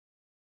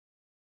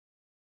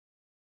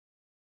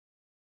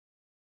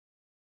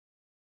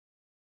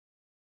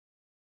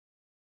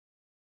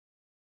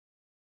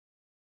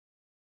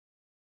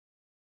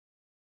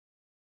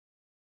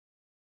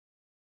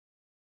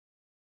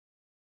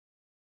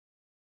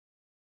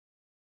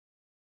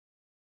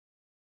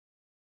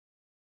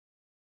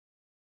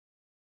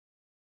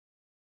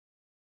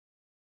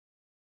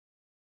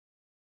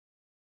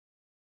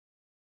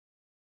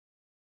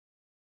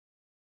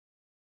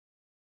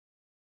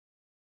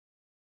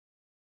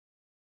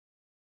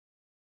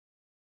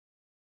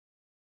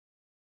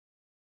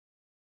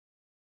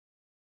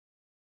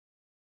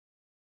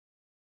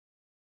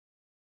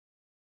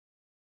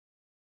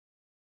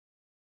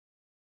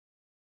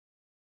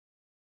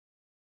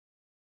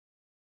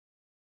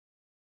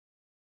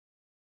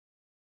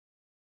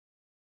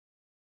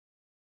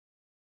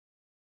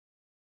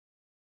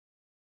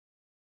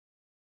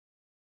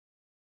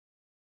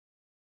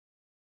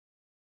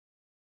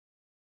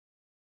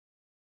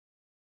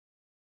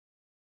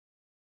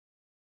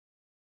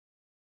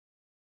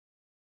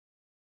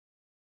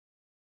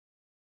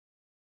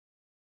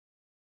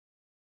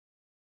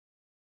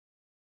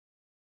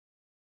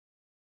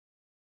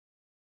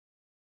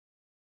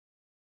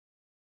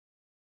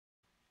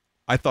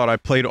I thought I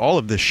played all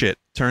of this shit.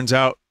 Turns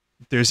out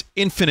there's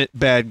infinite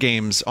bad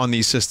games on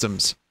these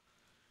systems.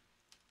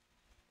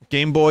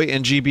 Game Boy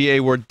and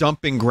GBA were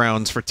dumping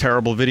grounds for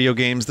terrible video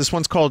games. This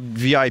one's called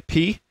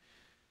VIP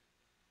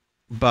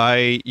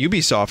by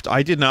Ubisoft.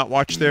 I did not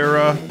watch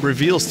their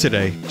reveals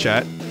today,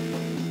 chat.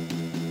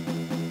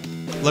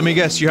 Let me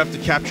guess, you have to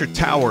capture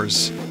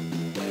towers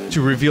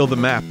to reveal the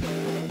map.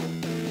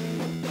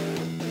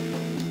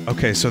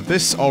 Okay, so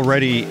this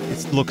already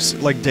it looks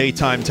like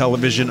daytime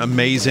television.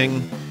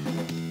 Amazing.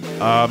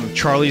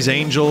 Charlie's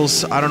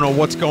Angels. I don't know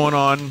what's going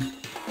on.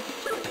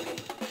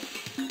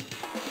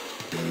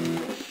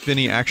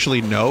 Vinny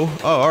actually no?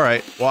 Oh,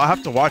 alright. Well, I'll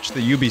have to watch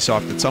the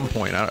Ubisoft at some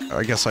point.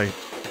 I guess I...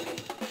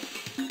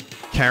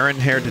 Karen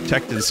Hair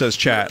Detective says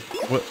chat.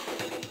 What?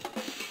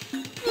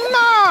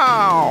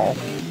 No!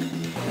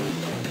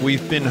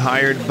 We've been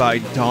hired by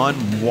Don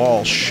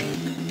Walsh.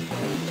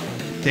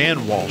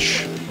 Dan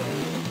Walsh.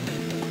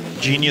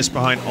 Genius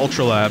behind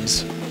Ultra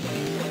Labs.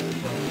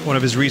 One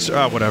of his research...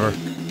 Oh, whatever.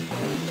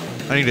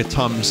 I need a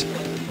Tums.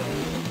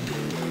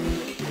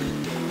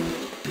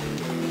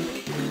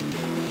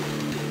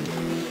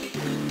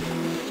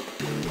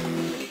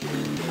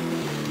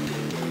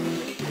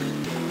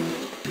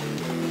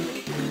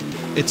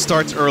 It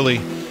starts early.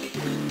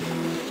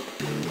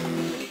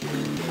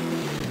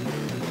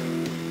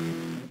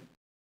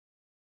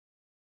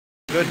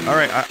 Good.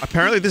 Alright,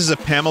 apparently this is a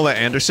Pamela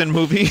Anderson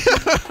movie.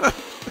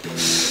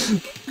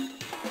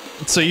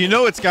 So you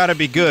know it's gotta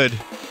be good.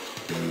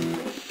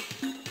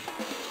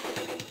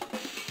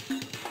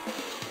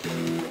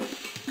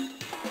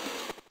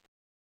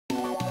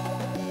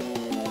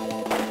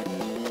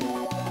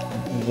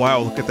 Wow,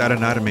 look at that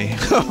anatomy.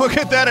 Look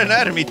at that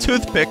anatomy.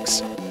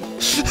 Toothpicks.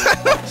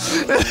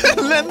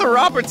 And then the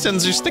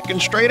Robertsons are sticking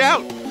straight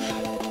out.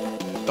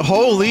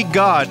 Holy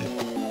God.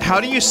 How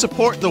do you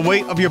support the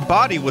weight of your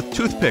body with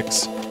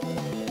toothpicks?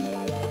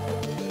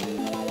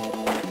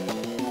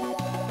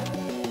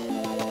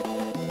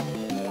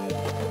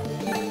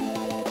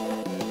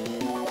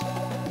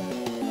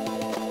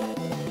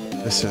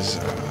 This is,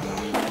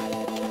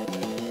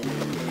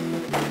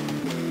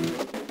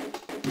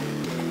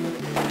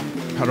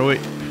 how do we...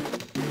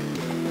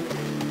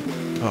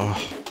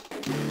 Oh.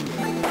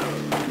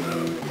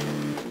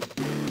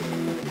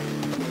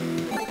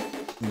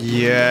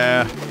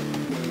 Yeah.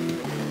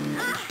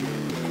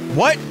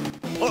 What?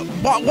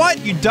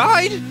 What? You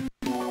died?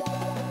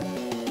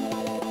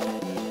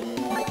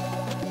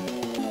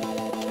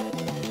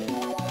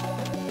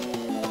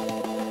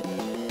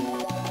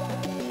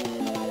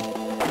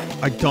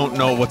 I don't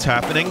know what's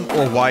happening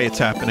or why it's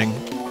happening,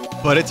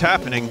 but it's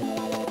happening.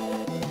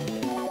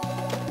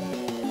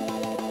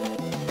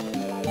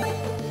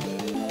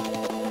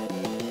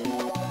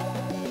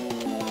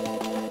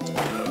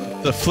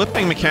 The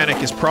flipping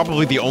mechanic is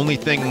probably the only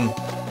thing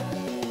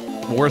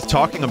worth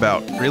talking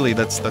about, really,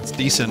 that's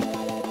decent.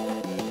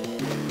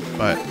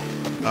 But,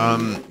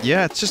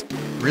 yeah, it's just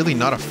really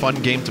not a fun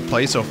game to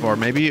play so far.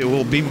 Maybe it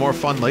will be more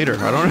fun later.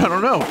 I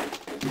don't know.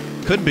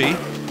 Could be.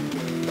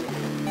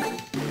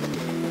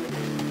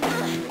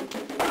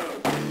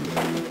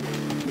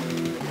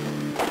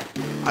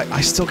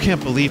 I still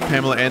can't believe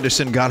Pamela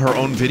Anderson got her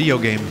own video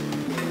game.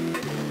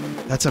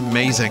 That's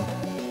amazing.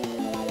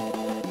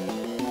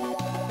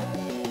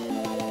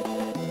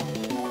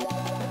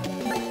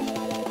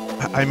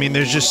 I mean,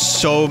 there's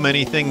just so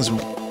many things.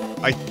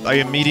 I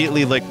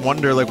immediately, like,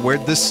 wonder, like,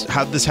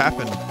 how'd this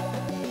happen?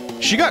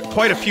 She got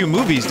quite a few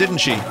movies, didn't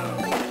she?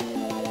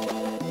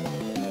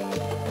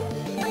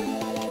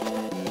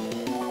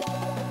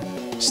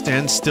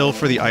 Stand still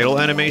for the idle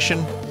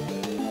animation?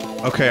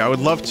 Okay, I would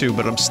love to,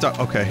 but I'm stuck.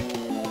 Okay.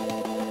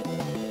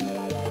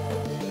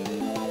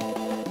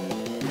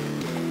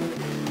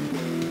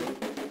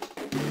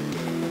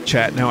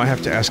 Chat, now I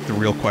have to ask the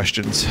real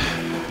questions.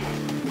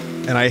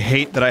 And I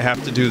hate that I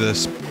have to do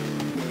this.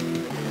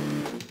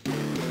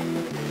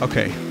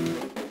 Okay.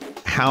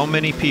 How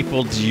many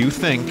people do you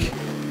think,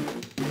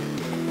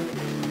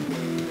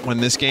 when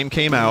this game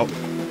came out,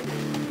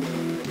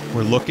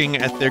 were looking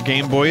at their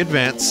Game Boy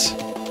Advance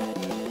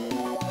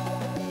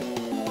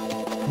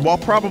while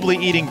probably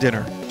eating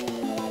dinner?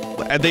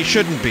 And they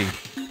shouldn't be.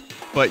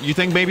 But you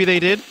think maybe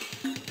they did?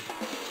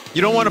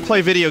 You don't want to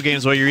play video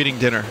games while you're eating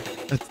dinner.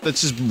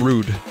 That's just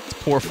rude.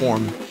 It's poor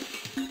form.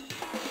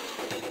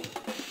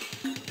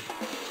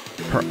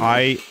 Her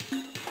eye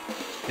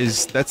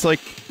is... that's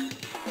like...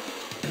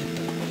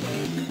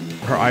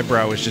 her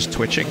eyebrow is just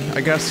twitching,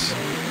 I guess.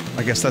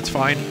 I guess that's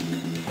fine.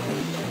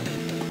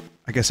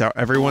 I guess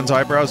everyone's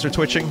eyebrows are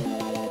twitching.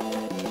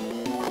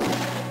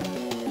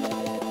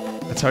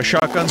 That's how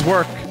shotguns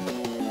work.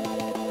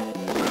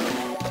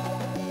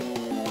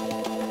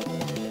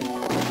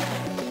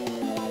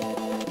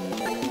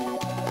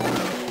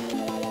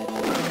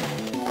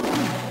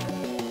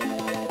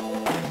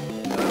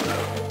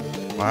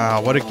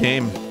 Wow, what a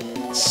game.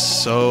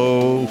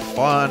 So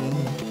fun.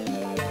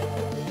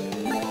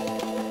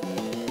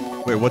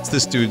 Wait, what's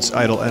this dude's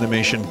idle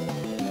animation?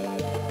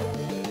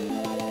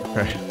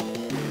 Okay.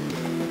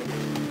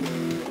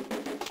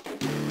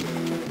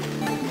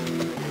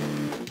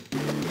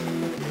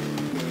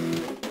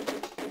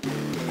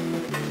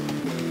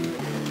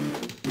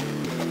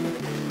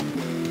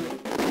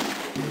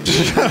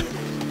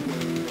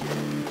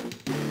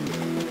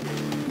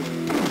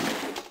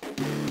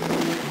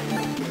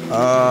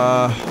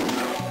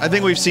 I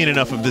think we've seen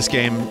enough of this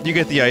game. You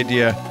get the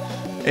idea.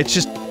 It's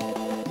just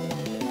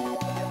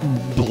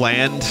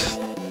bland.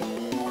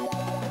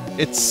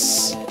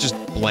 It's just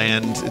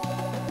bland.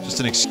 It's just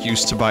an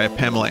excuse to buy a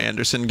Pamela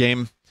Anderson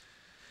game.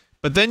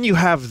 But then you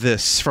have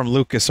this from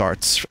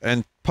LucasArts,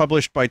 and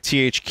published by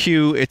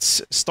THQ.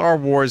 It's Star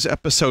Wars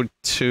Episode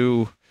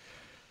 2,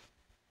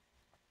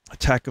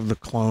 Attack of the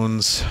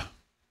Clones.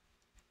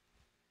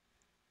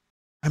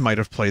 I might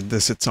have played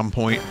this at some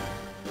point.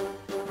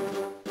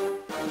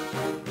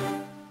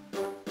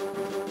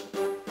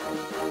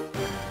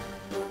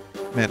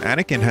 Man,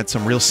 Anakin had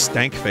some real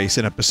stank face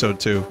in Episode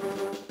 2.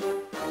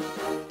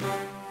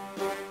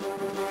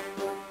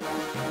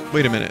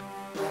 Wait a minute.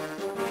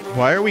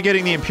 Why are we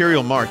getting the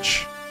Imperial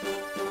March?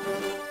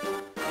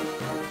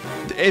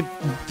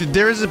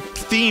 There is a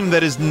theme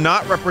that is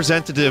not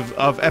representative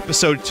of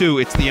Episode 2.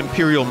 It's the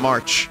Imperial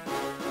March.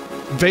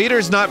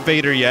 Vader's not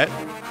Vader yet.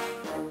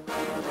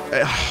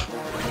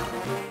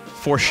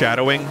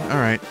 Foreshadowing?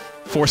 Alright.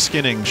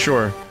 Foreskinning,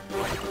 sure.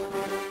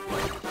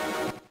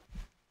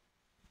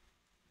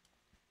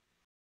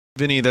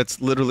 Vinny, that's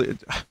literally...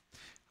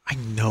 I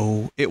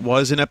know. It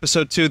was in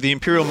Episode 2. The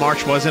Imperial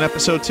March was in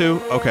Episode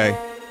 2? Okay.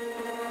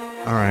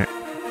 Alright.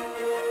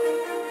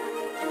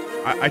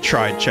 I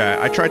tried, chat.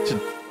 I tried to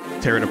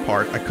tear it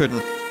apart. I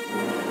couldn't.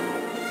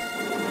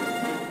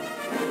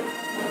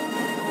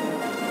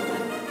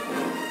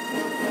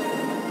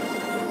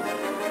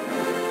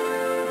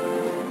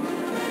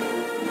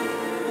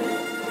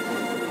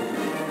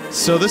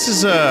 So this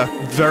is a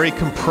very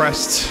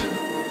compressed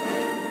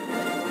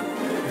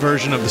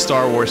version of the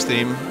Star Wars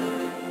theme.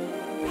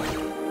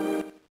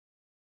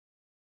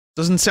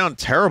 Doesn't sound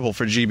terrible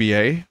for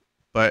GBA,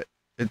 but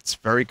it's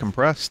very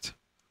compressed.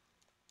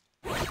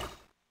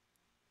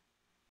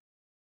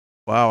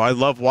 Wow, I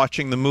love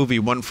watching the movie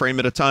one frame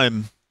at a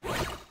time.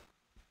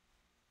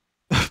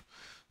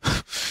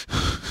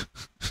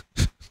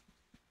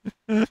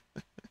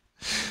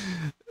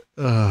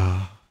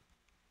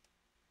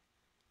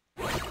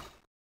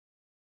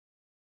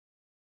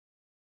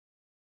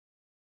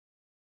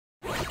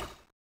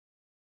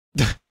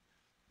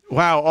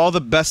 Wow, all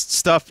the best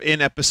stuff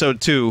in Episode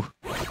 2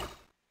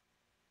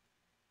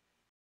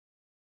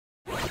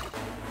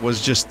 was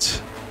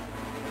just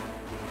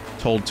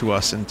told to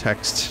us in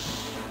text.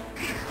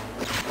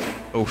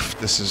 Oof,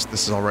 this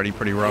is already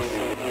pretty rough.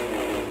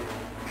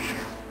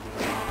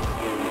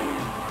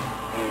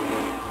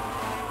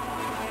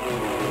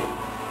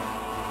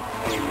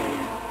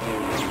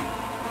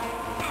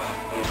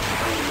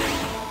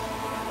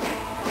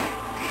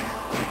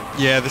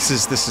 Yeah, this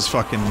is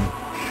fucking...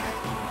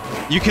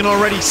 You can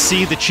already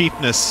see the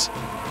cheapness.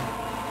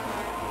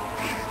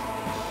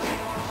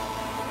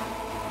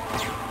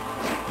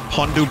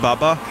 Pondu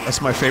Baba?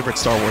 That's my favorite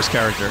Star Wars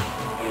character.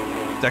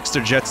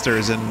 Dexter Jetster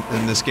is in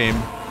this game.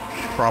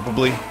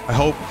 Probably. I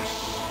hope.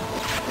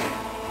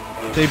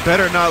 They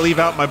better not leave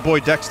out my boy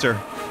Dexter.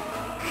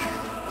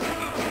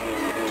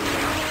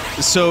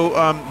 So,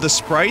 the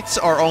sprites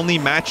are only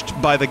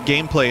matched by the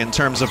gameplay in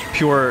terms of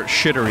pure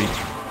shittery.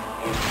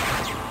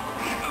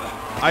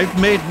 I've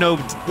made no,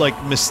 like,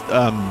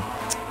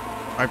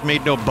 I've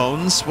made no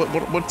bones?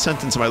 What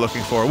sentence am I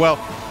looking for? Well,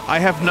 I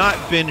have not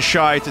been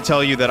shy to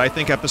tell you that I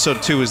think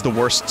Episode 2 is the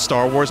worst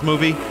Star Wars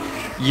movie.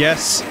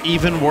 Yes,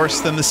 even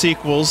worse than the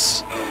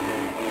sequels.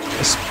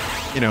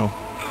 You know,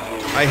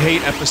 I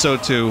hate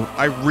Episode 2.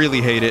 I really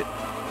hate it.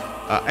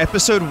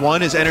 Episode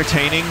 1 is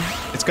entertaining.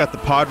 It's got the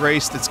pod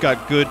race. It's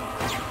got good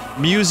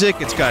music.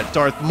 It's got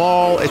Darth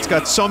Maul. It's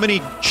got so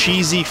many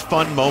cheesy,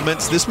 fun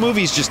moments. This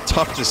movie's just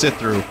tough to sit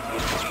through.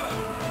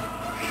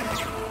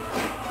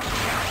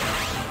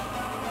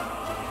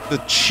 The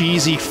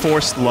cheesy,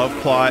 forced love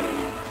plot.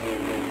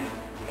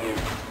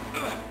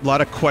 A lot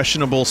of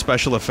questionable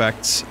special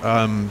effects.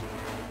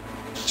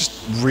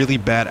 Just really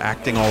bad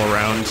acting all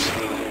around.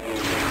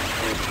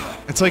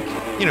 It's like,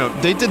 you know,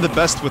 they did the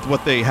best with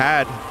what they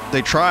had.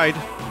 They tried.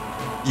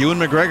 Ewan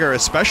McGregor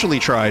especially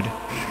tried.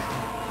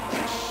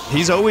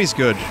 He's always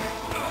good.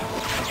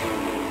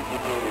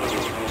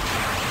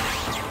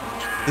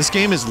 This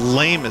game is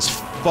lame as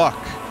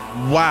fuck.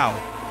 Wow.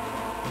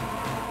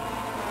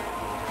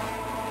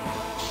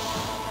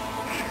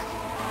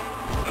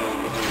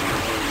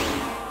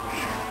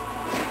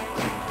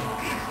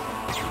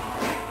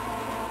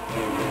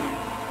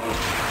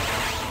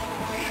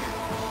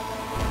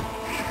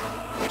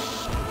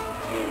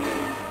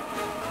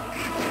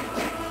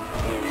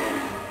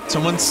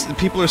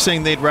 People are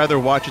saying they'd rather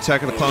watch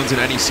Attack of the Clones than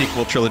any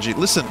sequel trilogy.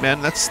 Listen,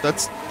 man, that's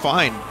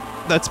fine.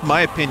 That's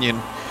my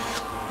opinion.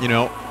 You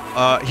know,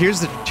 here's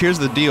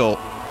the deal.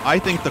 I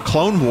think the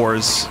Clone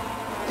Wars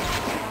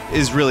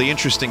is really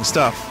interesting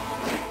stuff.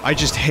 I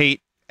just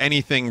hate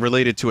anything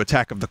related to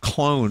Attack of the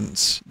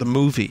Clones, the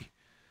movie,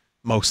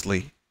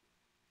 mostly.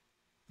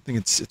 I think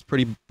it's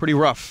pretty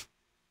rough,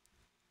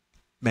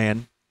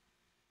 man.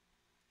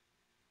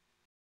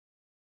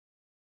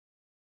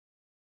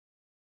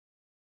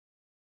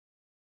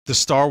 The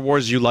Star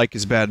Wars you like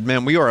is bad.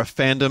 Man, we are a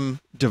fandom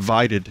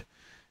divided.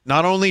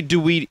 Not only do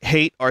we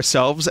hate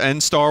ourselves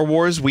and Star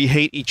Wars, we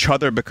hate each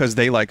other because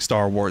they like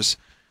Star Wars.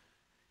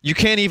 You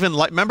can't even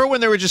like... Remember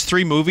when there were just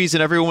 3 movies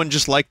and everyone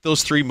just liked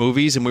those 3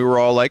 movies and we were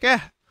all like,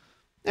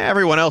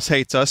 everyone else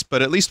hates us,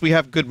 but at least we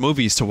have good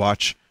movies to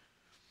watch.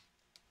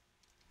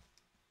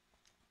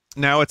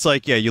 Now it's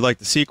like, yeah, you like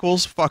the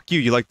sequels? Fuck you.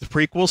 You like the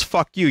prequels?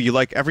 Fuck you. You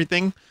like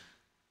everything?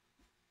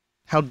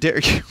 How dare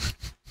you?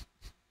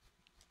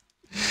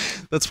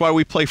 That's why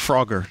we play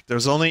Frogger.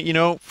 There's only, you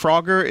know,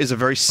 Frogger is a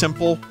very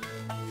simple,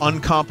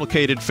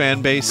 uncomplicated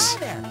fan base.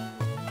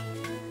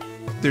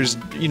 There's,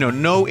 you know,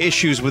 no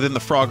issues within the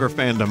Frogger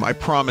fandom, I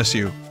promise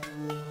you.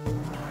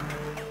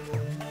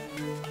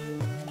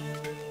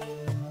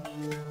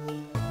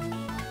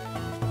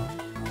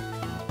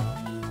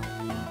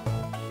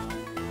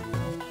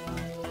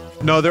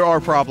 No, there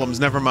are problems,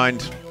 never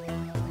mind.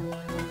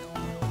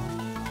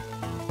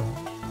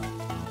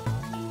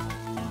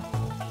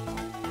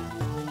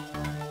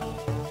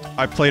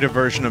 I played a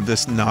version of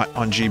this not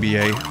on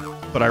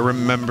GBA, but I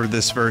remember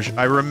this version.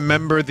 I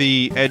remember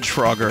the Edge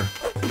Frogger.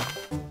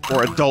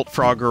 Or Adult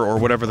Frogger, or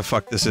whatever the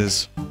fuck this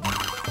is.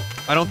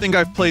 I don't think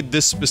I've played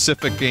this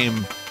specific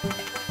game.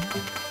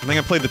 I think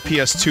I played the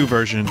PS2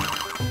 version.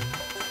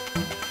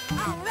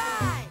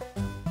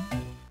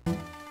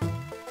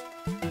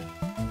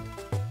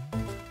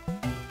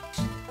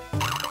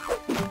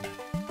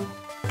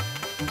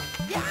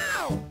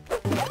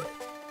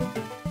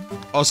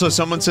 Also,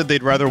 someone said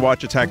they'd rather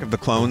watch Attack of the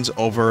Clones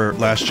over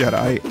Last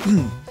Jedi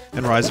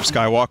and Rise of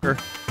Skywalker.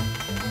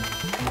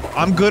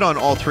 I'm good on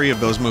all 3 of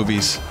those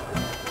movies.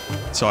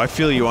 So I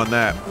feel you on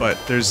that, but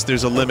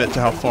there's a limit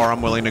to how far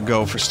I'm willing to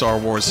go for Star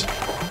Wars.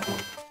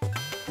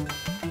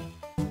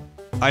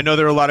 I know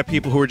there are a lot of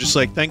people who are just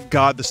like, thank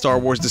God the Star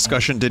Wars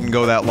discussion didn't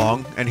go that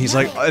long, and he's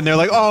like, and they're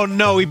like, oh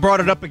no, he brought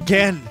it up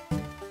again!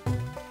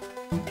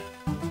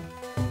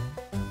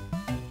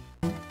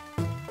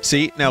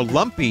 See, now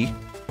Lumpy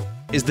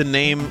is the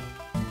name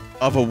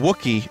of a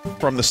Wookiee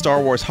from the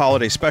Star Wars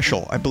Holiday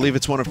Special. I believe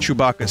it's one of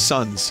Chewbacca's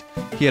sons.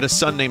 He had a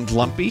son named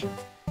Lumpy.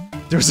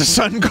 There was a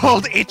son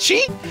called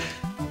Itchy?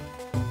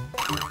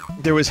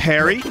 There was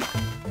Harry.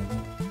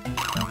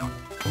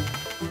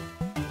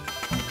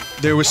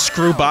 There was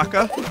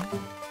Screwbacca.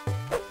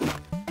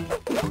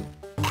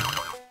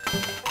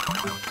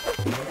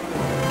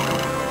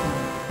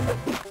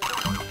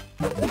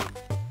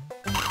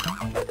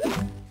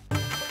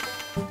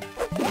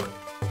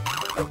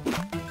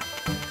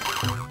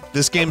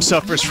 This game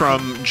suffers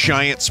from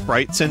giant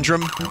sprite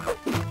syndrome,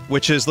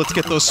 which is, let's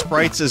get those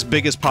sprites as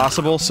big as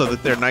possible so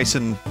that they're nice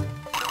and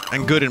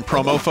good in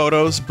promo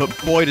photos, but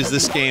boy does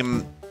this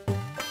game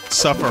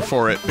suffer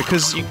for it,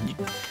 because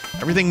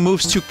everything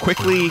moves too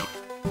quickly.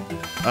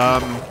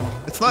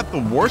 It's not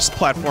the worst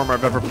platformer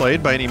I've ever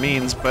played by any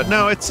means, but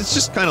no, it's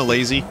just kind of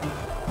lazy.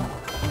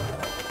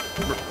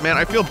 Man,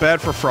 I feel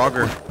bad for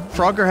Frogger.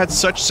 Frogger had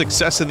such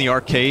success in the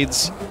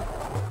arcades,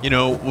 you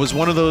know, was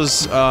one of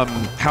those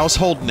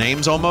household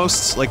names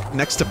almost, like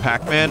next to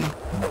Pac-Man,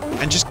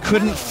 and just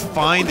couldn't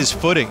find his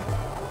footing.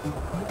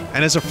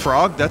 And as a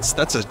frog,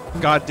 that's a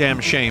goddamn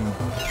shame.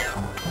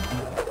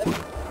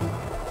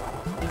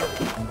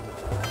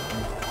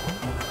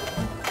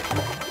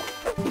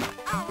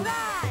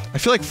 I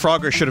feel like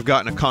Frogger should have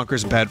gotten a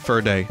Conker's Bad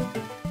Fur Day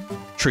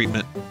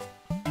treatment.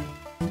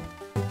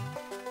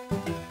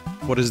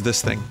 What is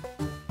this thing?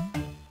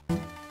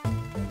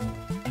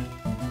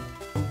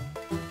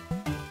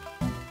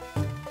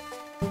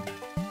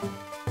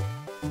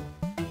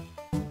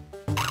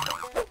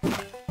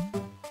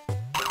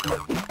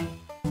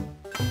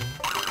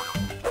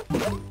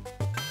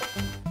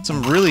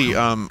 Some really,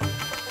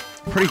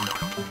 pretty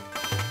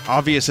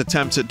obvious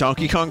attempts at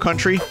Donkey Kong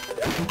Country.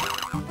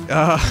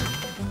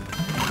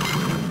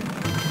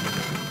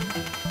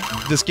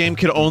 This game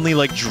could only,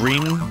 like,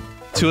 dream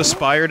to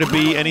aspire to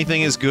be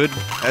anything as good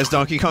as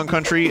Donkey Kong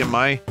Country, in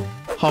my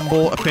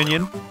humble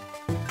opinion.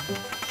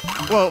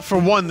 Well, for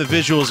one, the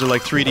visuals are,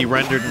 like, 3D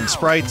rendered in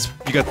sprites.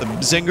 You got the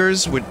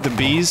zingers with the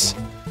bees.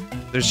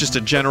 There's just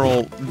a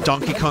general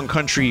Donkey Kong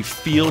Country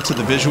feel to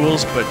the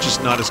visuals, but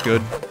just not as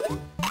good.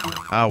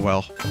 Ah,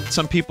 well.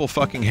 Some people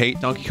fucking hate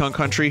Donkey Kong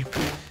Country.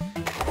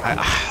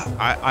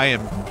 I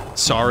am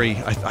sorry.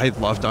 I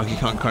love Donkey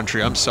Kong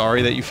Country. I'm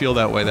sorry that you feel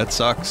that way. That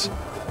sucks.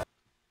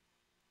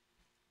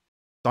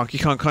 Donkey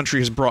Kong Country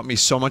has brought me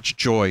so much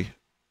joy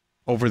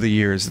over the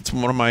years. It's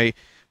one of my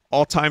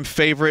all-time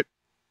favorite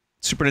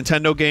Super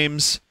Nintendo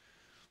games.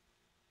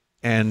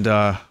 And,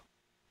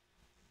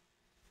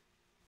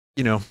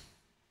 you know...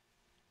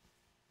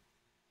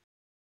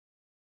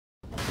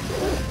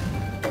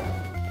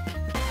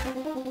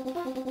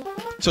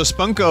 So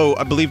Spunko,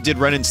 I believe, did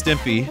Ren and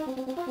Stimpy.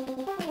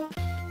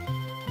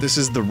 This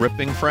is the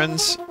Ripping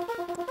Friends.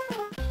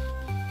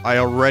 I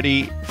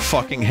already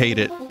fucking hate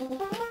it.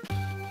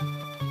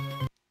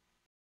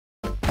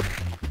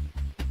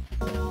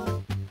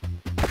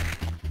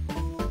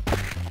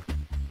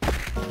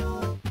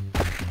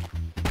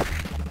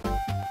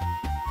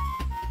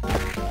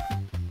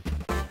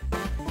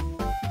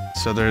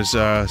 So there's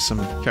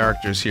some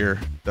characters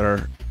here that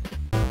are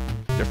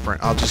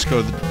different. I'll just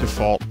go the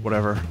default,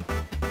 whatever.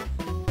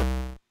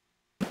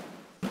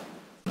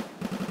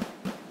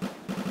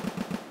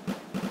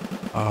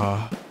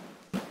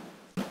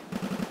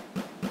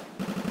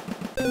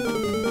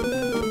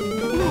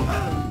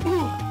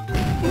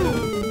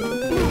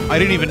 I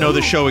didn't even know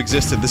the show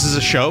existed. This is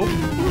a show?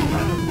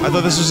 I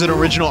thought this was an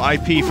original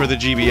IP for the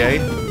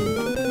GBA.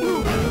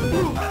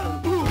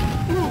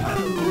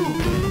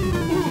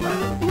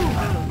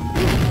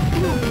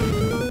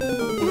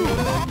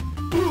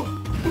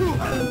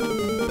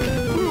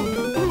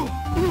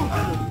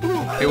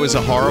 It was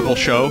a horrible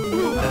show.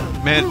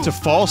 Man, to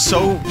fall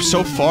so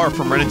far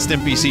from Ren and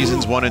Stimpy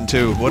seasons 1 and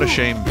 2. What a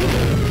shame.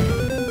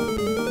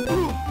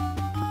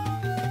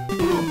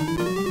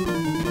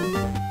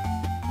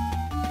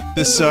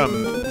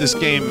 This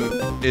game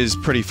is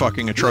pretty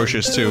fucking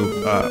atrocious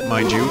too,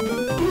 mind you.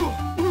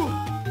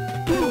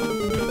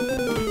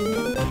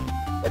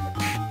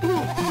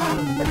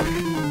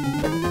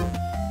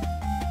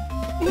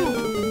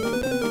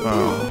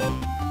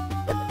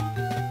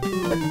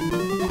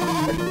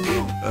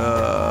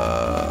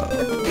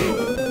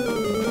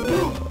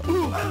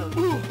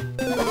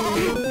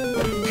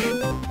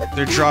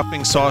 They're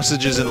dropping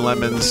sausages and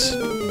lemons.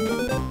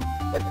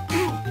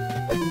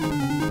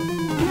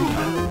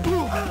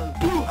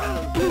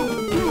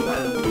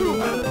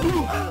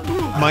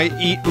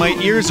 My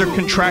ears are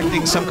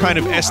contracting some kind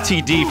of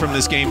STD from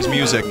this game's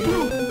music.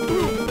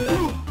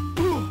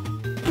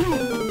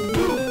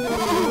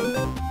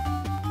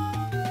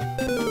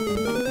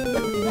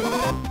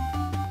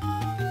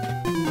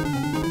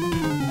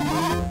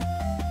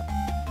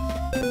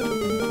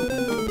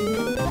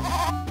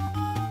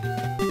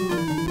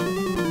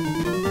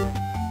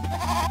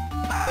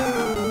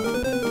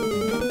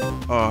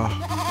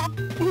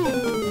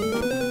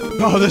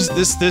 Oh, this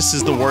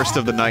is the worst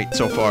of the night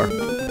so far.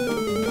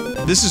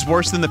 This is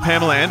worse than the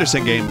Pamela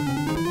Anderson game.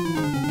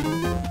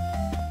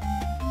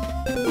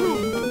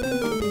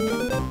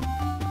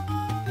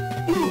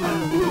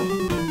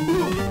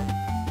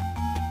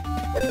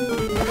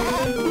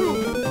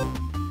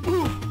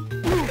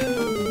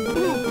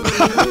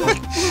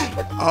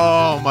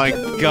 Oh my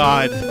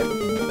god.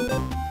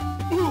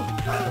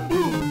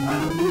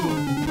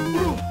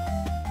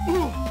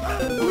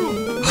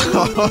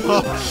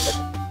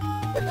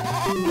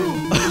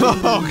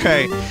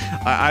 Okay,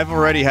 I've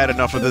already had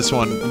enough of this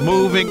one.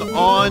 Moving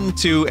on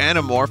to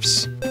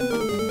Animorphs.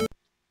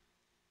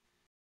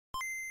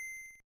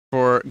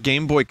 For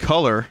Game Boy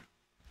Color.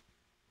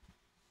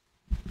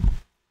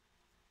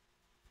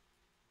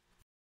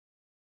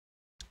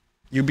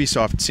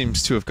 Ubisoft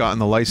seems to have gotten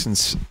the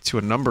license to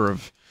a number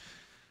of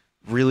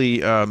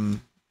really,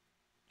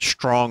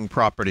 strong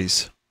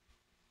properties.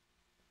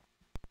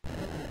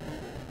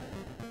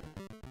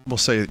 We'll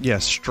say,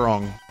 yes,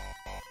 strong.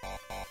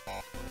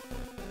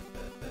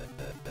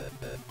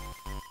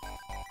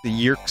 The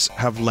Yeerks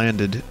have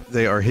landed.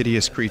 They are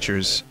hideous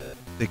creatures.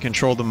 They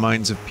control the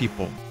minds of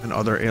people and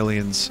other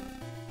aliens.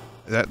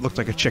 That looked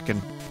like a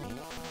chicken.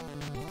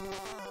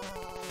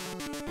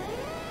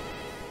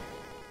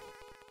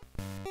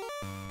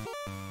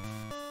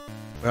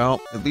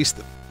 Well, at least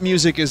the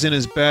music isn't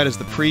as bad as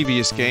the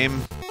previous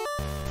game.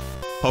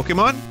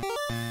 Pokemon?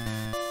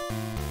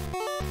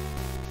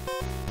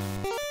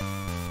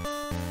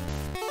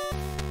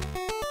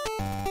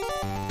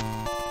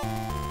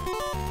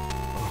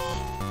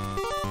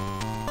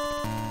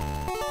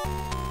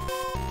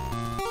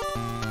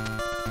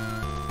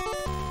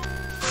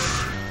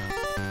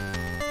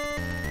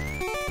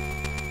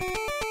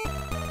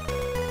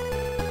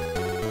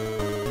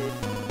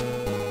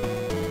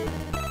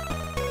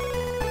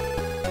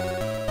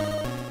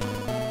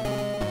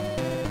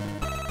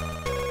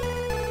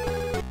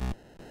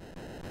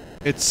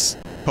 It's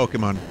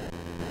Pokemon.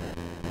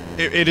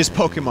 It is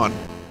Pokemon.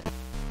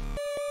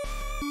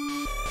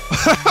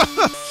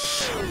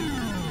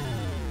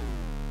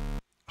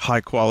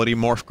 High quality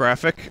morph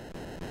graphic.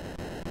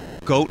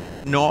 Goat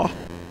Gnaw.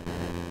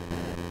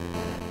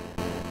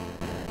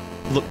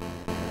 Look.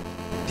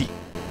 The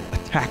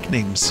attack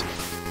names.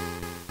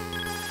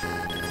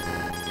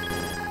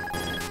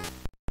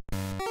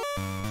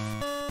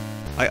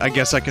 I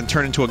guess I can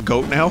turn into a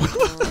goat now?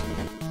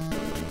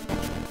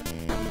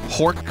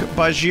 Hork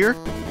Bajir?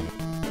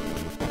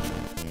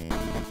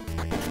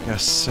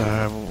 Guess,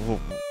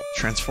 we'll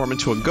transform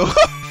into a goat.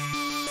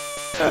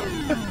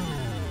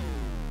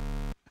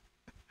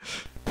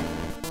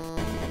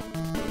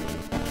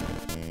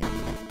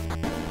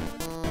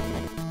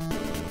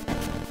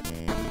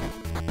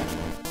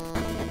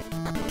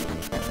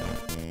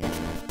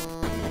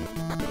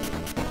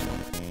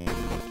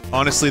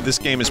 Honestly, this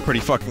game is pretty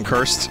fucking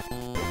cursed.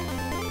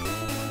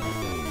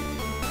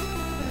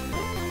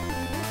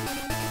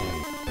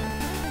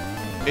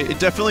 It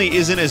definitely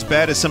isn't as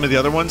bad as some of the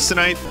other ones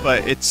tonight,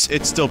 but it's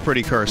still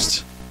pretty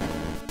cursed.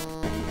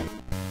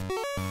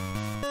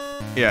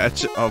 Yeah,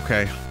 it's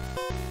okay.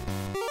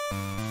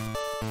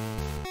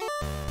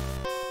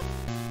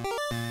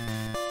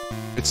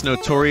 It's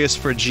notorious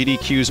for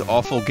GDQ's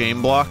awful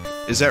game block.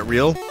 Is that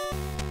real?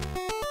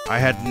 I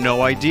had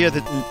no idea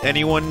that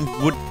anyone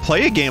would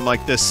play a game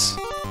like this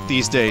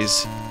these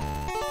days.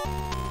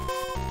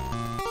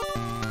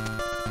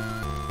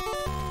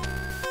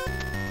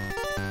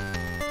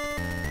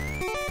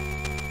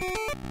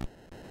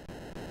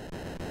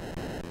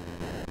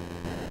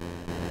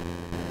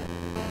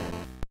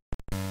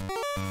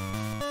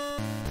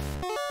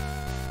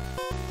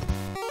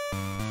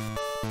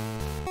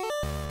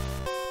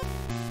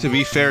 To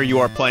be fair, you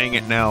are playing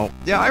it now.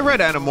 Yeah, I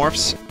read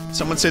Animorphs.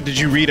 Someone said, did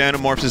you read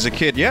Animorphs as a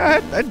kid?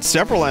 Yeah, I had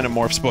several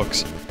Animorphs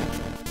books.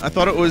 I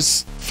thought it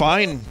was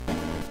fine.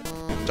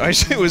 I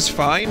say it was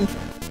fine.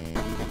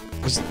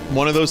 It was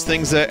one of those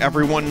things that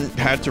everyone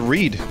had to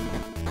read.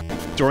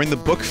 During the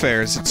book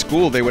fairs at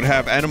school, they would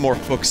have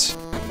Animorph books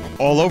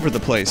all over the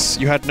place.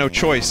 You had no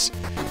choice.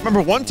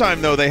 Remember one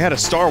time, though, they had a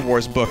Star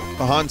Wars book,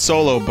 the Han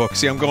Solo book.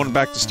 See, I'm going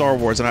back to Star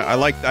Wars, and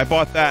I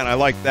bought that, and I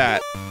liked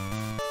that.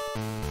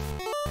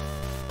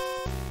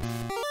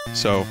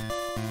 So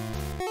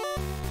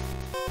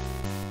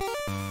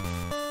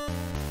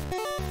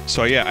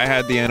yeah, I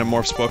had the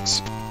Animorphs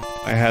books.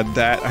 I had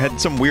that. I had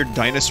some weird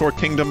Dinosaur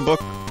Kingdom book.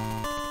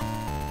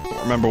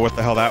 Don't remember what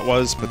the hell that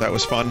was, but that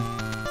was fun.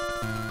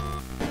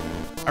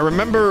 I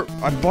remember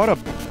I bought a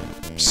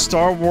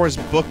Star Wars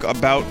book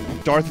about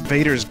Darth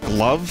Vader's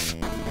glove.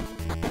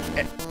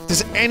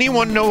 Does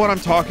anyone know what I'm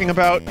talking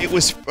about? It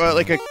was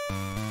like a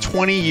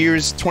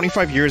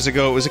 25 years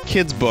ago. It was a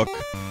kid's book.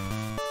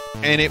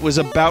 And it was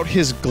about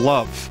his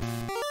glove.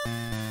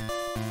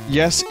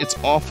 Yes, it's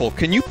awful.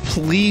 Can you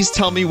please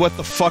tell me what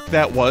the fuck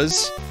that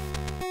was?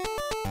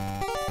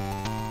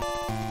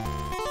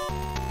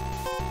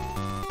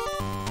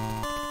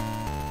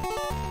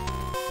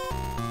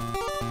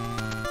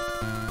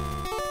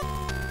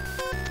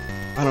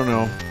 I don't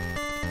know.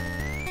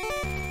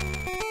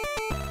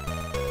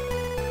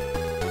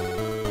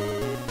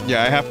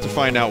 Yeah, I have to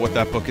find out what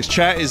that book is.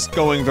 Chat is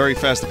going very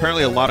fast.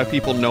 Apparently a lot of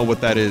people know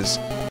what that is.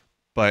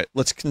 But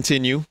let's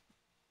continue.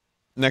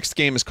 Next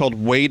game is called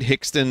Wade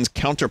Hickston's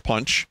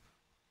Counterpunch.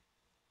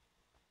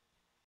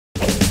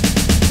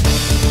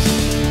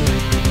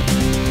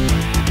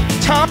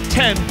 Top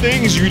 10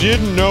 things you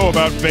didn't know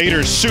about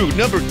Vader's suit.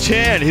 Number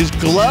 10, his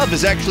glove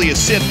is actually a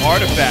Sith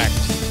artifact.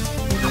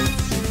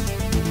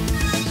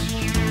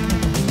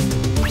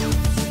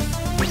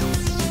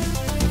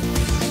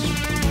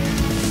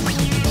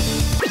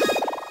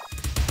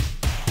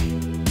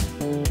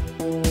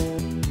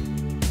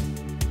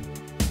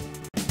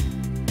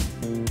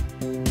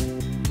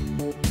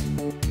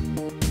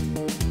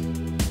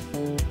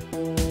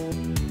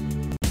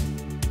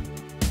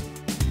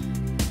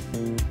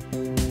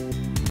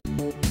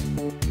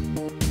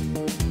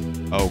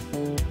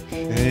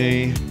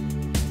 Okay.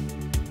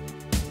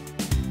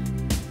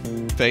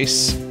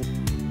 Face.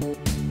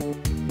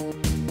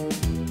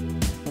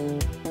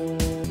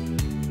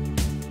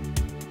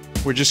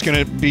 We're just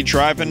gonna be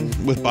driving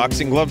with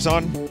boxing gloves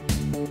on.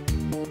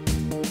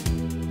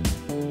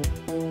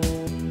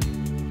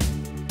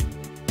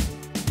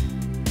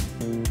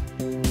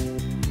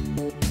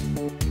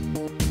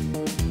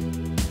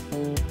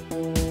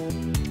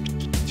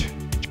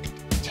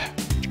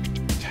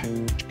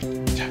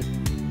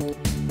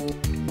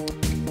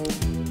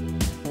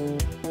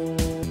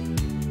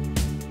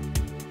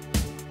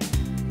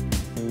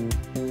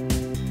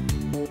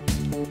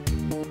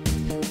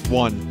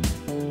 One,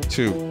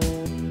 2,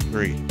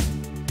 3,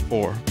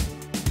 4,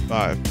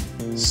 5,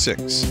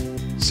 6,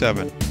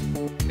 7,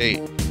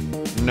 8,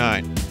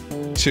 9,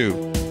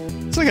 2.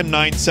 It's like a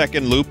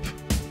 9-second loop.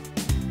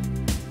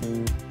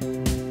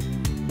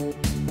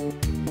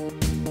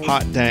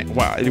 Hot dang.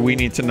 Wow, we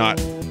need to not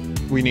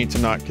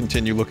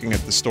continue looking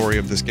at the story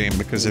of this game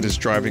because it is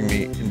driving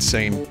me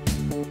insane.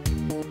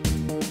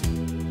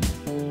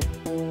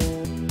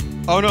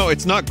 Oh no,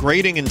 it's not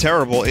grating and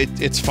terrible.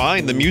 It's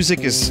fine. The music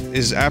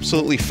is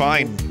absolutely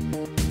fine.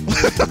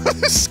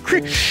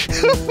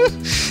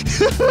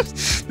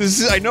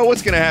 I know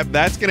what's gonna happen.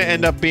 That's gonna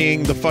end up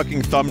being the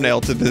fucking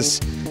thumbnail to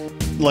this,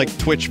 like,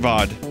 Twitch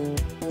VOD.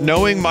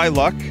 Knowing my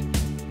luck,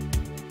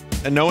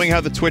 and knowing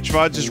how the Twitch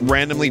VOD just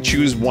randomly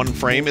choose one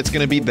frame, it's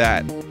gonna be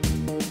that.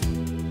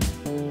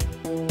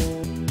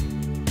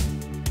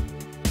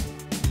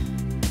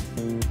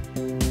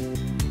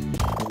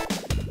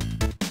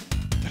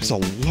 There's a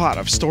lot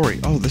of story.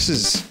 Oh, this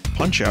is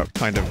Punch-Out,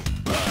 kind of.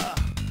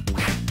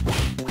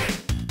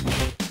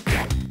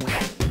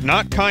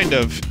 Not kind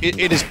of.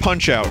 It is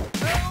Punch-Out.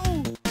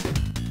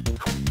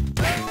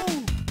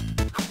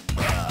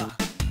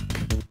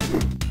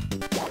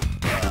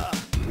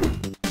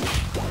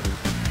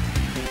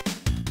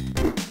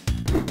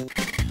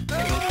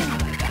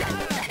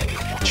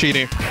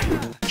 Cheater.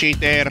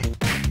 Cheater.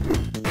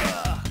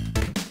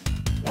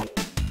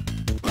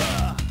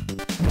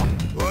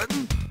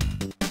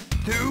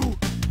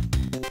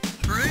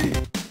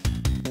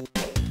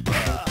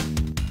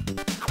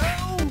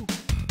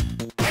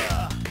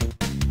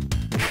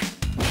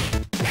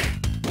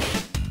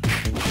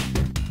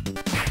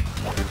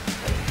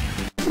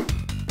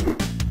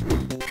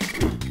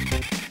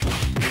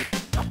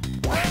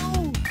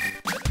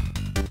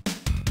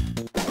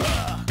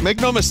 Make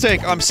no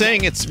mistake, I'm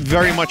saying it's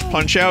very much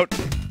Punch-Out.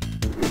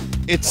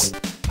 It's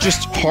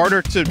just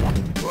harder to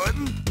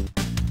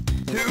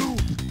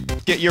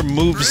get your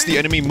moves, the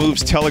enemy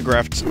moves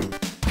telegraphed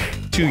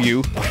to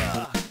you.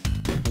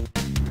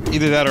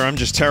 Either that or I'm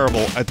just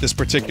terrible at this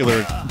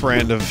particular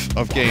brand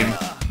of game.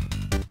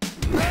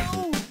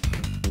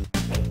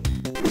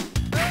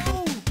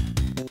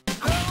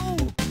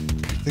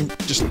 I think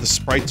just the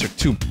sprites are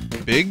too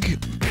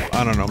big?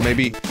 I don't know,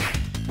 maybe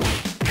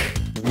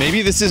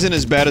this isn't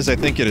as bad as I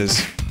think it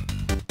is.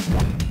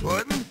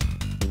 1,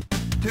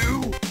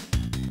 2,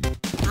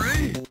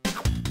 3.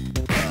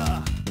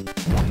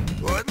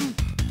 1,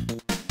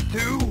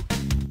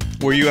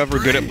 2. Were you ever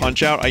good at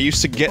Punch-Out? I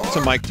used to get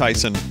to Mike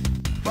Tyson.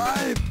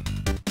 5,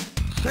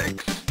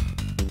 6,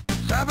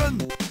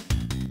 7,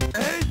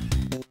 8,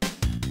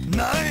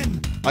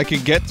 9. I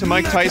could get to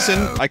Mike Tyson,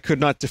 I could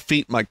not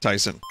defeat Mike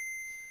Tyson.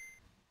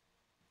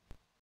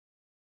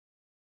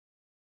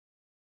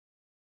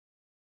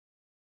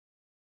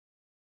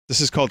 This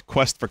is called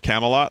Quest for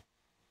Camelot.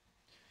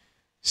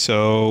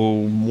 So,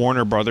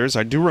 Warner Brothers.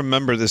 I do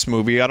remember this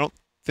movie. I don't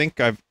think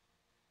I've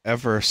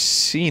ever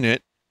seen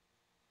it.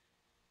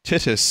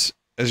 Titus,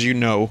 as you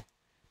know,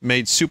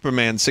 made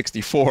Superman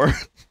 64.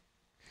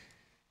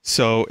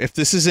 So, if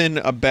this is in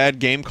a bad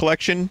game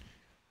collection,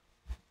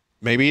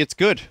 maybe it's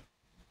good.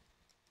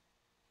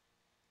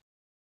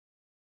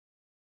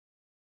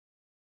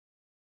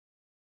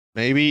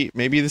 Maybe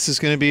this is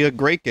going to be a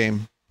great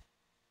game.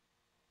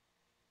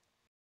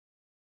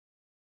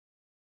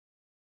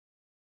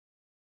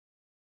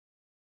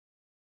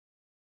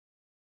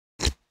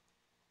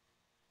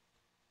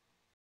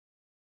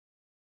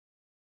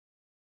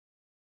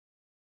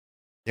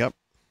 Yep.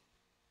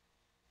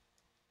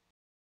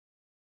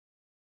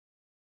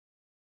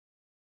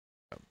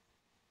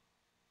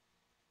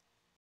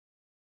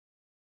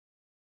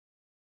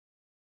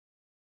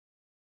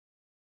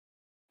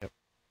 Yep.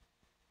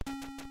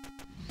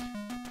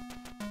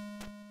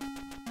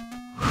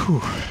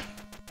 Whew.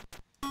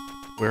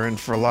 We're in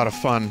for a lot of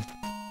fun.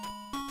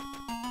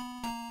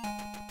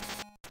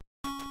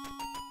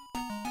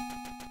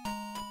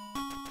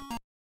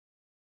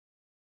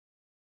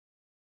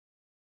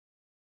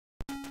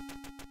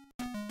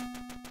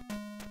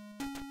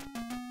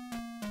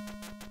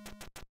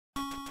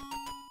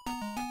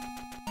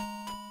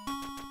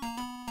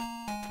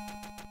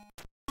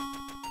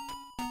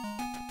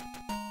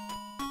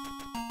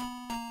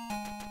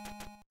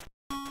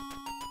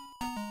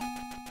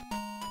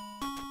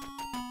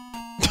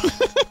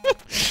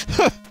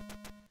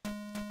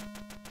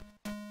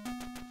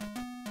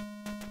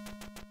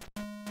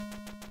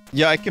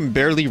 Yeah, I can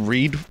barely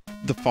read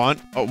the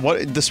font. Oh,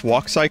 what this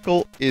walk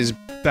cycle is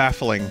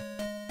baffling.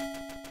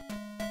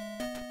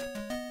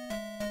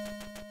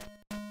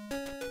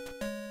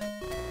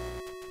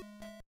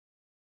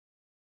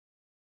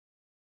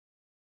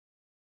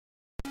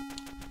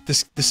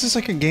 This is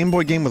like a Game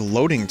Boy game with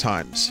loading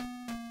times.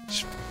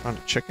 Just found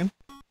a chicken.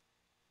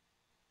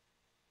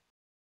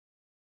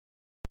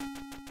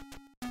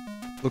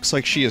 Looks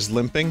like she is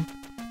limping.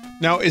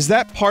 Now, is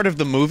that part of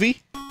the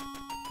movie?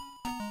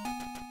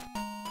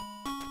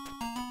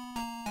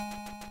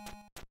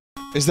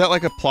 Is that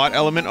like a plot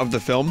element of the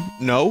film?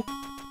 No?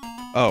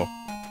 Oh,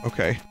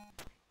 okay.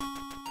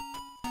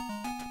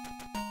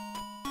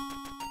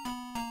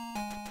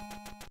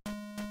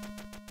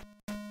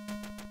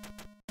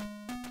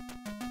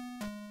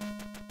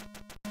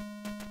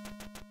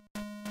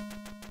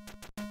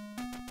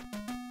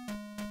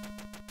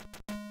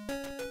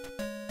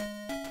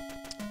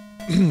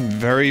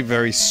 Very,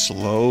 very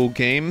slow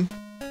game.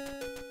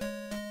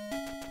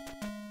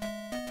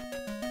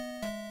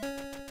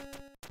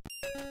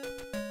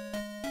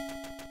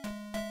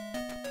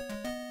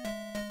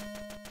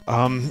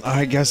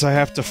 I guess I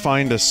have to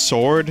find a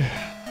sword?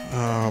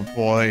 Oh,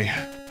 boy.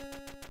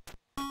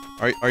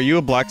 Are you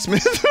a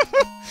blacksmith?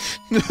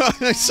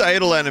 Nice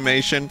idle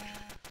animation.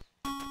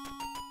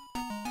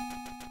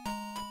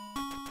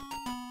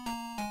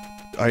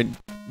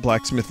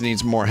 Blacksmith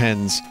needs more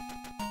hens.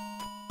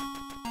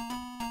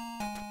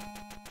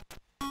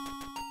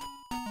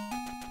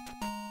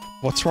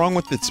 What's wrong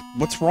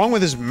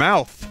with his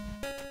mouth?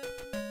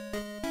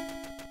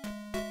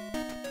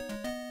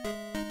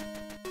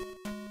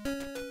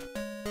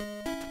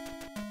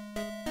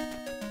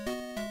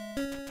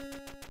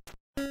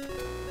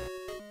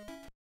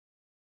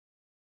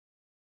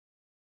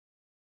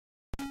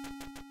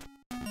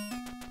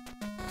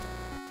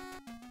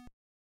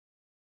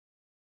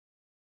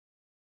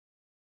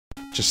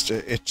 Just,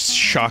 it's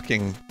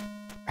shocking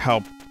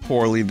how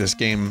poorly this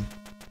game...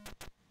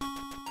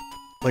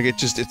 Like, it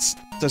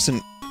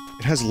doesn't...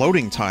 It has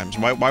loading times.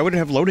 Why would it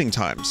have loading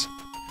times?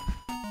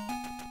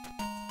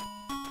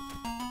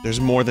 There's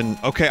more than...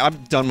 Okay,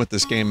 I'm done with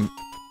this game.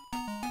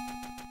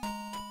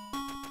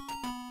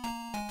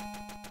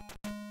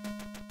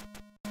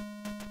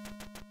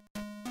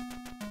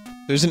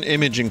 There's an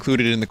image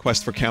included in the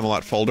Quest for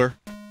Camelot folder,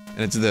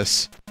 and it's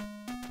this.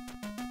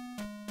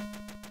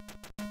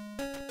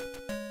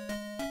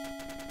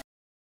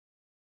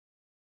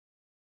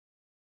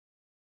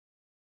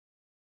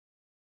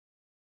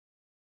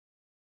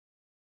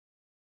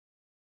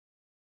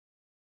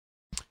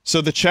 So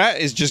the chat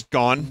is just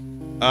gone.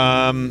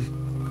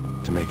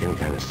 To make any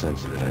kind of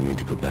sense of it, I need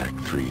to go back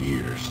 3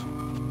 years.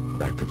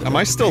 Back to the Am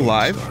I still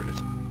live? started.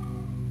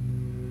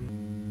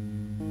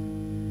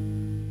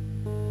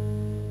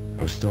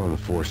 I was still on the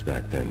force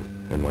back then.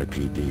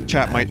 NYPD.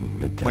 Chat, my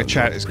Midtown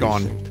chat is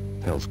gone.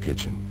 Precinct, Hell's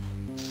Kitchen.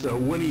 So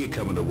when are you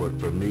coming to work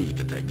for me,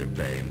 Detective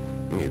Payne?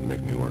 You'd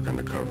make me work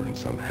undercover in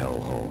some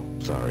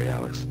hellhole. Sorry,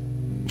 Alex.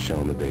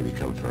 Michelle and the baby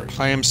come first.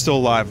 I am still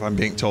live, I'm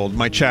being told.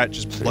 My chat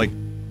just, like,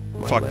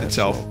 My fucked last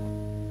itself. call.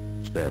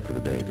 It's bad for the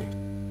baby.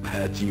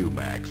 That's you,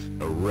 Max.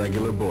 A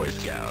regular Boy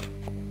Scout.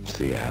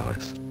 See you,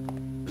 Alex.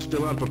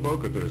 Still on for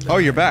poker Thursday. Oh,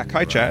 you're back.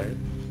 Hi, chat.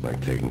 Like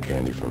taking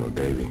candy from a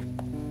baby.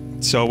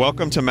 So,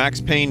 welcome to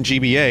Max Payne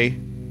GBA.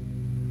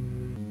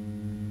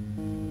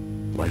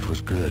 Life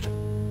was good.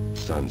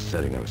 Sun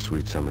setting on a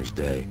sweet summer's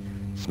day.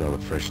 Smell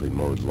of freshly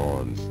mowed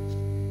lawns.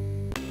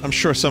 I'm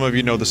sure some of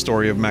you know the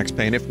story of Max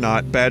Payne. If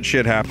not, bad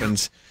shit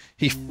happens.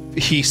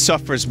 He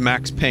suffers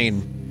Max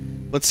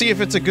Payne. Let's see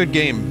if it's a good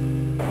game.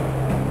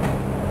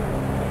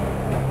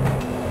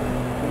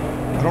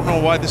 I don't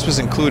know why this was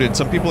included.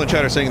 Some people in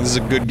chat are saying this is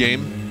a good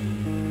game.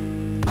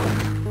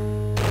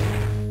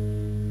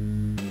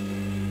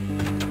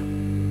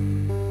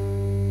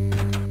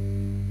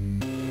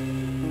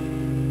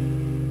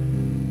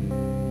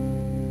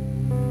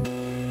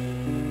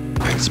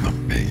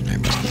 Maximum pain, I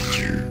must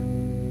endure.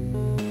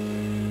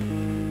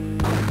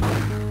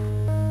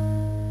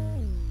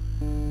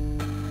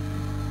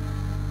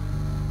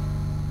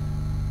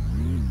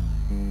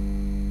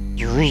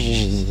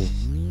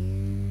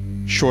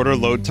 Shorter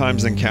load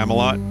times than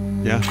Camelot?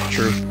 Yeah,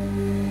 true.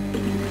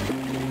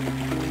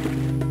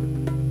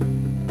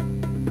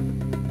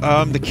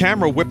 The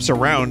camera whips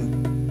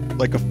around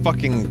like a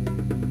fucking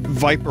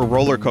Viper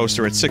roller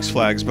coaster at Six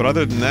Flags, but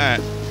other than that...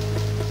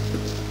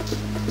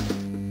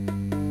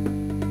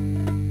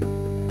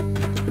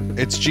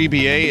 It's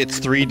GBA, it's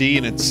 3D,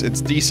 and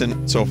it's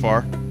decent so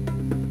far.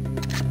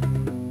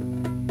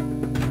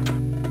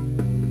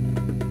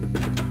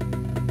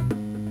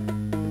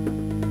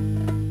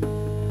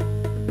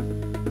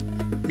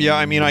 Yeah,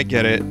 I mean, I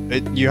get it.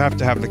 You have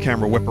to have the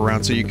camera whip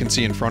around so you can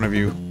see in front of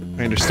you.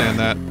 I understand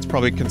that. It's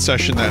probably a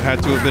concession that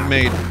had to have been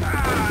made.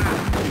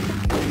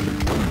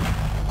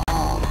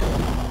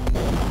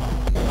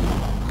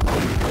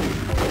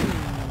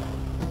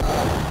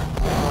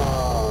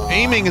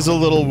 Aiming is a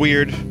little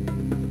weird.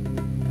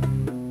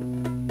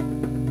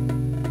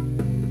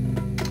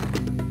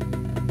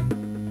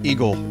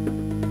 Eagle.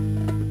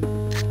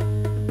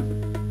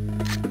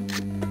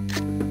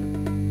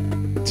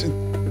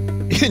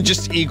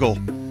 Just eagle.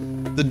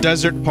 The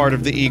desert part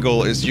of the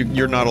eagle is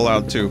you're not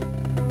allowed to.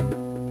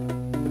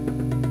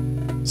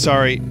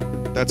 Sorry,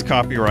 that's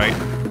copyright.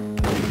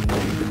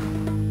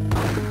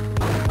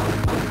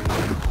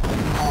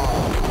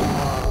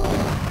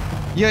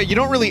 Yeah, you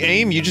don't really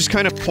aim, you just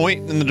kind of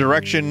point in the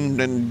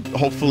direction and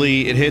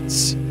hopefully it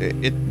hits.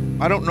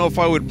 I don't know if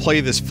I would play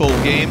this full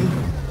game,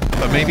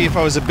 but maybe if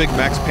I was a big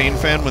Max Payne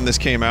fan when this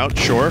came out,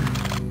 sure.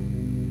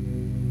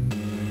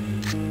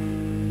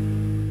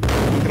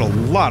 Got a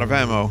lot of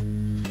ammo.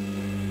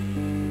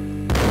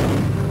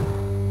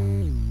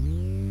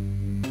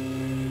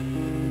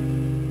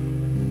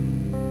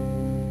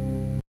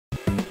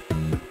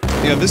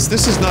 Yeah,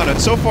 this is not a...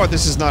 So far,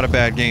 this is not a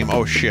bad game.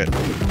 Oh, shit.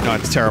 No,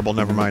 it's terrible.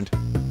 Never mind.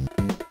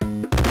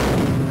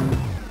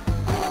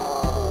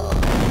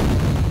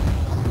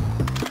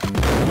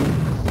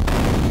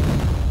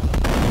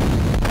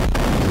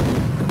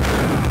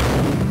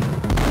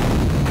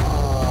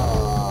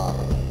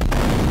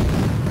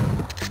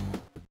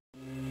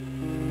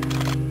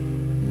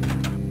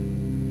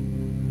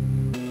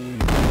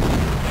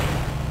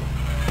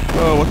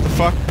 Oh, what the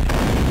fuck?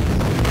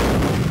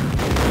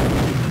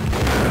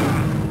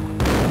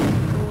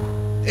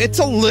 It's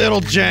a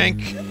little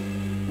jank.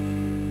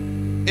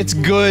 It's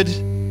good.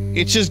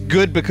 It's just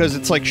good because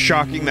it's like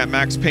shocking that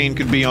Max Payne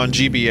could be on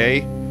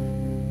GBA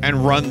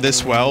and run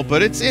this well,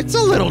 but it's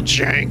a little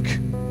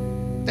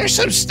jank. There's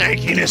some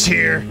stankiness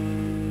here.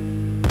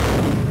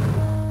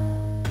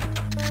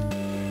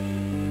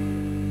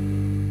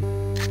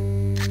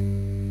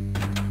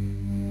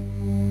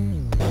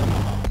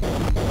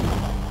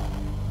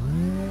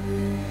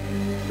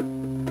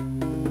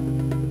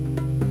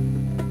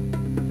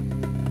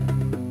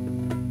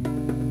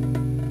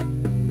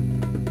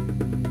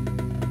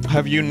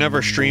 Have you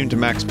never streamed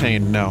Max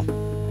Payne? No.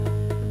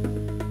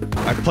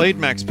 I played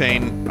Max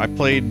Payne. I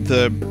played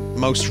the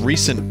most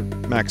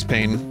recent Max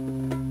Payne.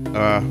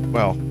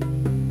 Well,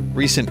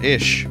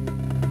 recent-ish.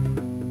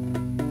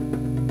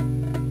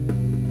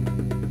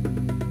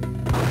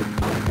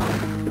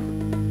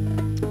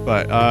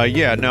 But,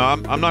 yeah, no,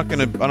 I'm not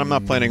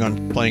planning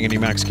on playing any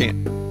Max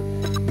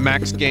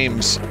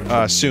games,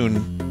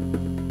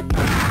 soon.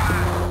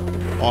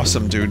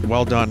 Awesome, dude.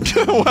 Well done.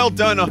 Well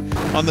done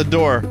on the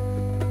door.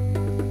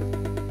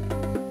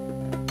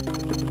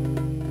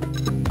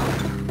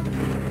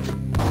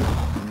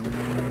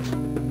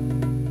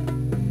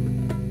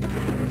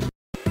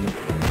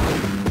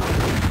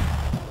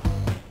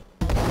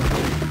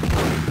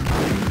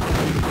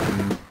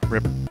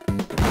 Rip.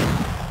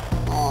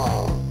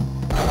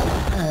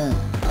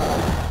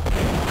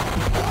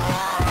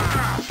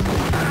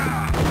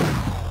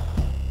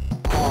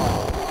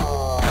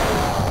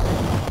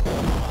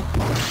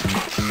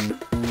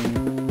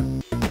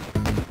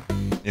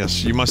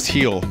 Yes, you must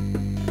heal.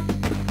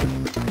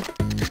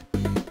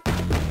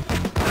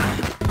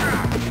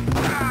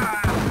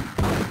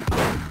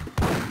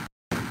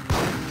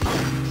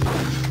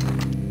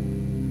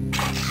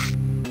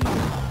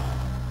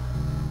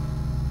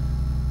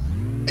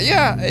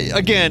 Yeah,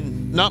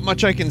 again, not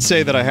much I can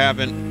say that I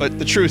haven't, but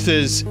the truth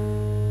is,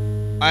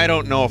 I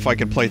don't know if I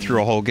could play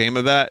through a whole game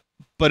of that,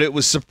 but it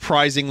was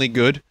surprisingly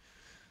good.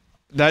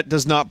 That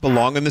does not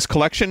belong in this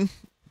collection.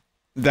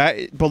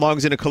 That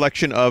belongs in a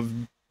collection of,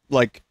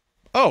 like,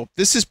 oh,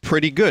 this is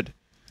pretty good.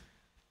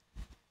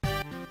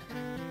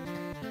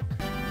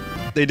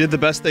 They did the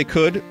best they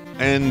could,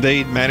 and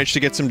they managed to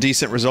get some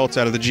decent results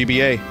out of the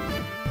GBA.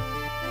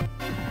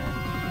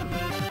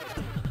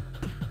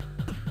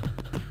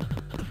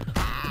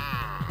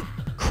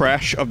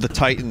 Crash of the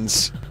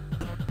Titans.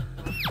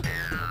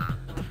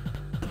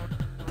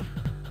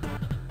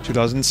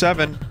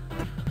 2007.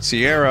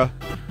 Sierra.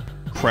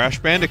 Crash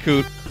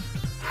Bandicoot.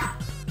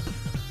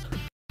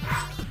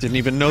 Didn't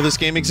even know this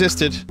game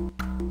existed.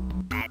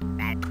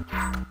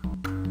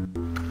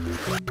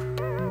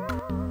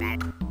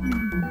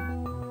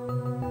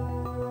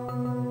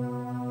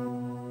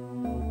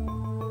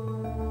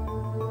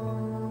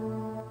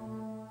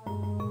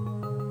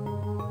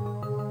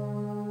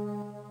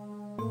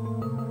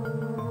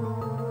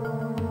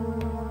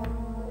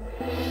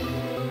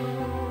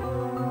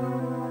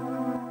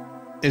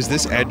 Is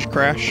this Edge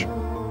Crash?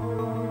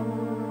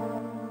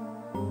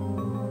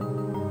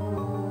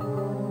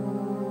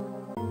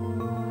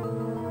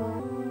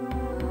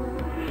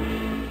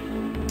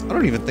 I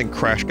don't even think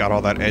Crash got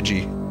all that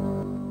edgy.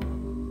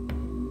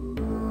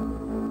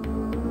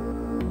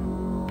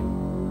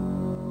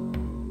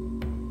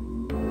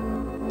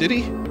 Did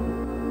he?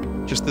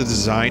 Just the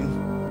design?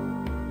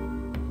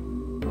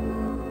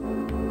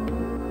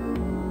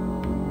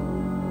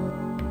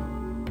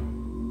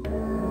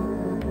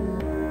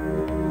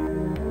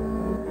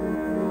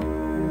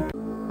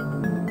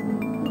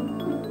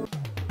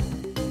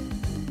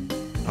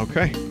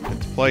 Okay,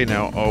 let's play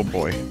now. Oh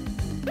boy.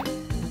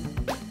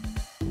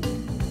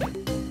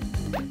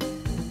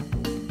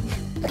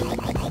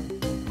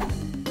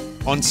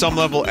 On some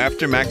level,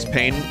 after Max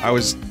Payne, I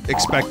was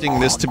expecting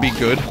this to be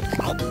good.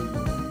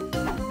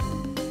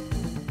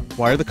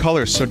 Why are the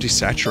colors so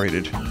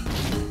desaturated?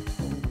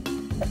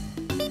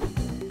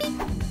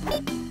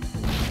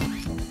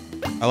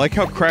 I like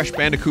how Crash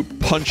Bandicoot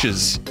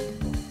punches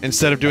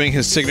instead of doing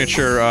his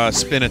signature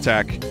spin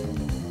attack.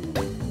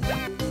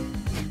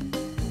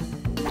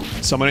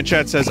 Someone in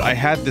chat says, I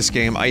had this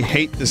game, I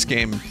hate this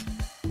game.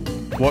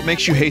 What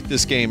makes you hate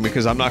this game?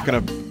 Because I'm not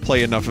gonna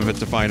play enough of it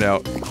to find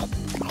out.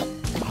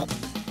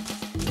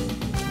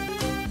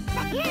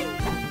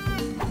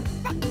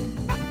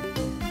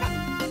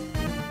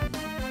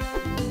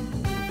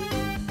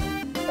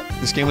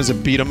 This game was a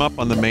beat-em-up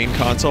on the main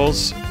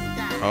consoles.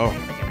 Oh.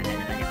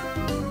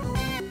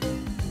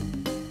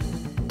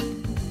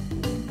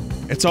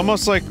 It's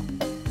almost like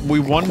we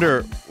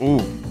wonder, ooh,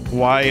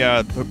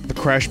 why the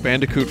Crash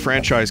Bandicoot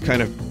franchise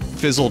kind of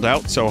fizzled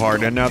out so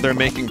hard, and now they're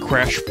making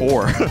Crash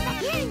 4.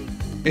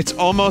 It's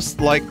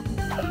almost like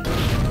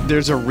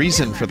there's a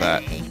reason for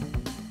that.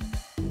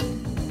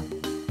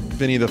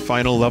 Vinny, the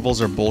final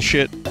levels are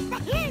bullshit.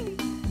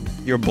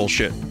 You're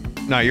bullshit.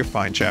 Nah, you're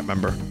fine, chat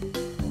member.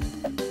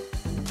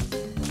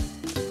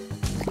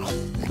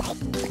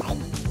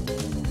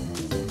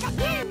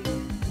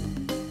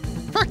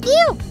 Fuck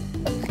you!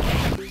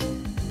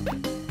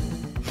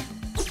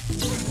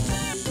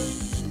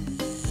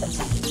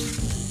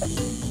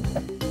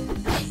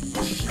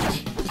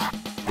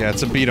 Yeah,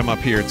 it's a beat 'em up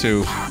here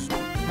too.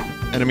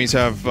 Enemies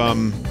have,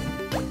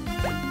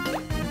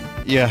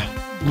 yeah,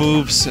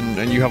 moves,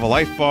 and you have a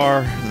life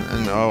bar,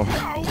 and oh.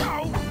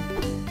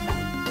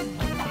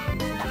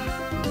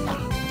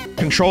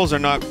 Controls are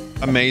not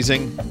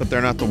amazing, but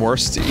they're not the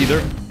worst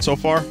either, so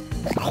far.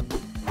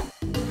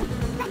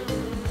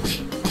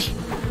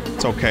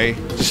 It's okay.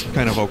 Just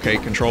kind of okay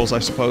controls, I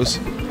suppose.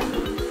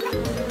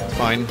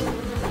 Fine.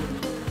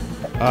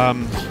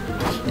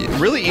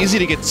 Really easy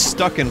to get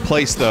stuck in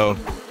place, though.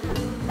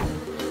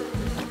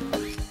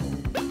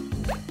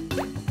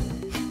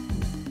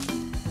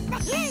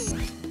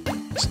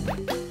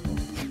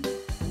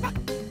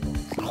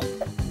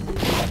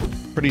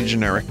 Pretty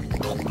generic.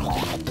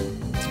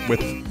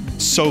 With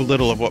so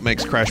little of what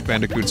makes Crash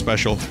Bandicoot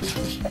special.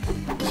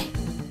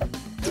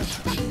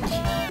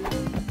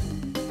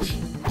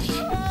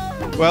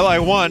 Well, I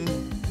won.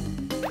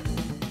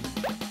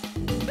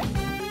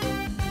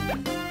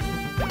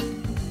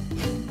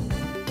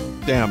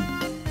 Damn.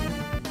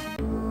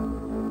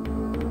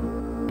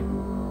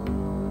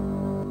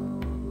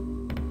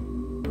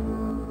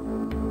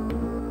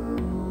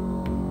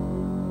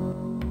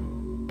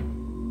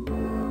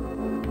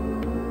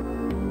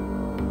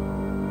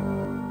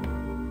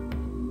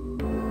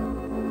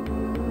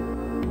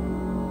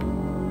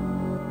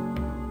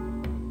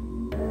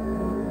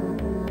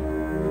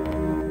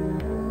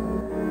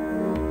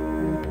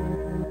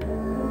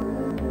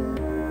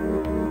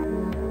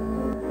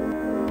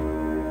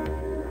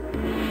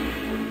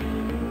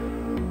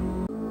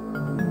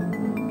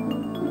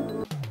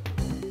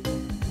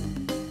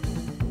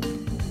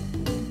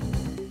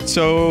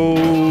 So...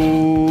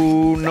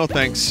 no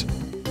thanks.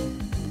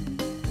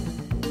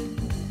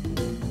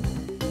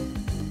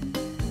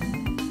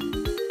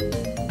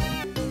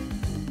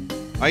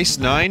 Ice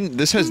 9?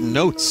 This has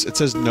notes. It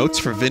says notes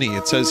for Vinny.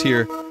 It says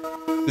here,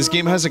 this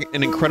game has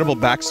an incredible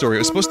backstory. It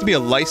was supposed to be a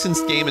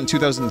licensed game in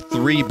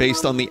 2003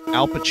 based on the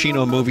Al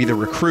Pacino movie The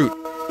Recruit.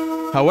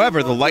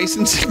 However, the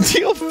licensing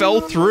deal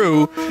fell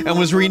through and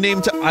was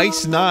renamed to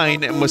Ice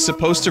 9 and was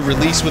supposed to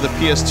release with a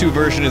PS2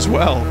 version as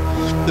well.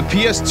 The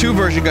PS2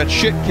 version got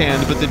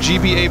shit-canned, but the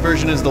GBA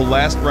version is the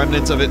last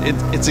remnants of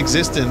its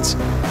existence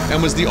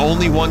and was the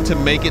only one to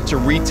make it to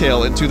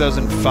retail in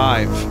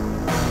 2005.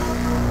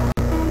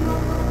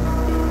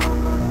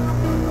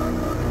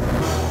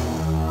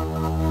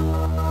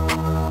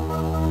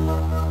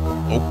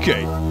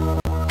 Okay,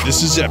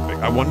 this is epic.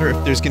 I wonder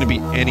if there's gonna be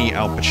any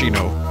Al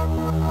Pacino.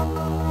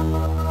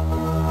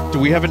 Do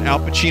we have an Al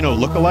Pacino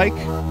look-alike?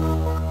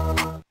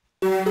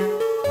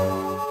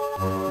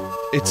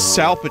 It's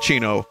Sal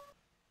Pacino.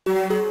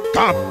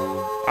 Come,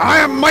 I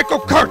am Michael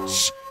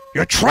Kurtz,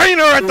 your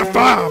trainer at the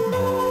farm.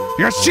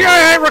 Your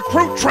CIA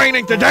recruit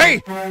training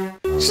today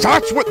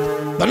starts with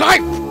the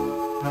knife.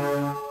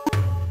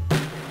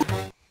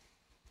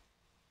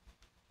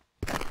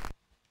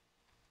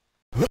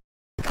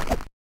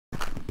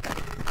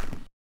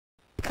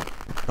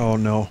 Oh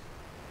no.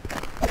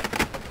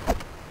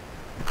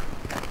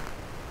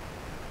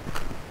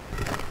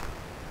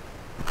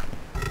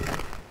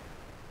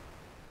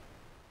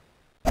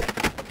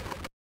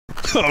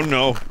 Oh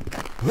no.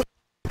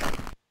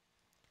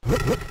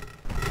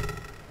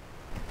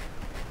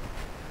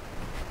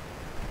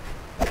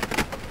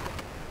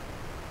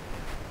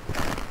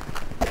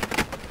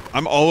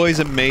 I'm always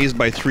amazed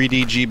by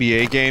 3D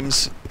GBA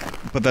games,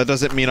 but that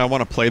doesn't mean I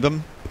want to play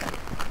them.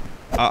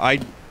 I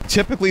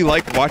typically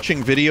like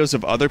watching videos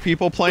of other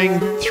people playing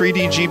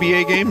 3D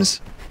GBA games.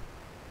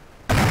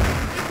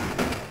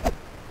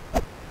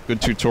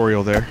 Good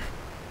tutorial there.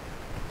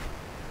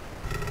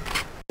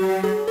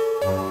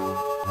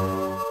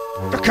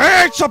 The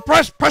K8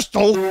 suppressed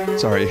pistol.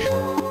 Sorry.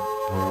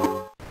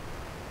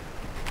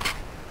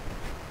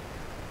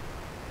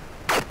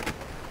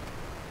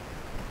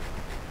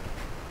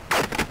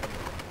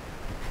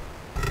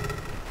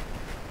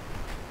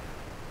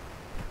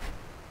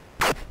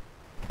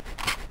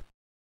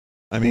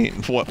 I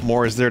mean, what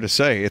more is there to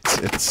say?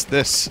 It's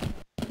this.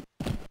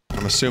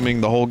 I'm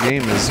assuming the whole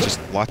game is just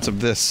lots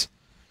of this.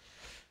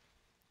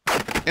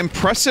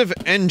 Impressive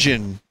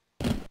engine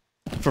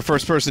for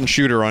first-person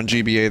shooter on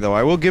GBA, though.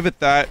 I will give it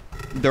that.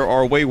 There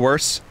are way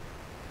worse.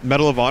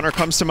 Medal of Honor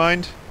comes to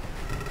mind.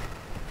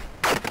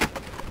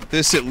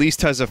 This at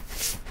least has a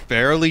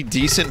fairly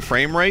decent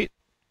frame rate.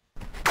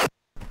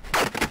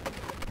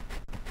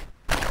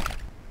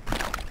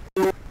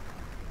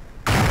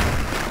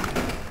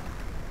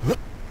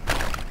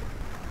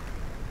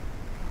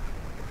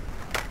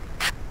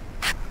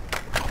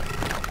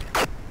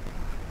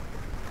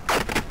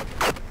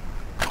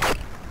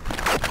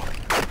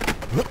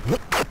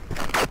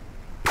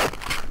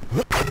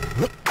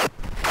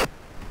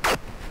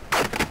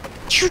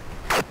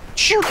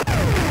 Shoot!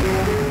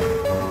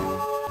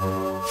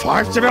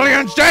 5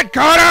 civilians dead,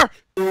 Carter!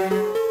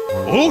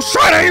 Whose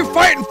side are you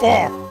fighting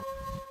for?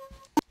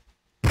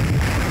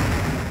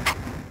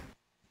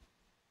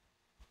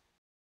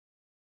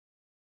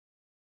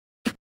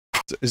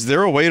 Is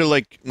there a way to,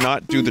 like,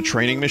 not do the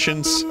training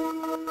missions?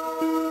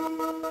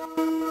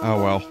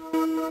 Oh well.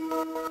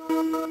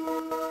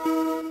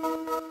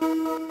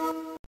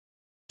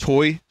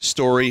 Toy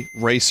Story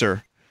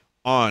Racer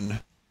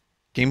on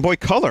Game Boy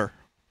Color.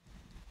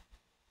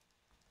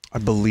 I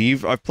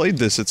believe I've played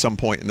this at some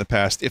point in the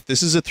past. If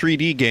this is a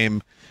 3D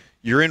game,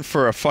 you're in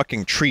for a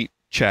fucking treat,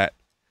 chat.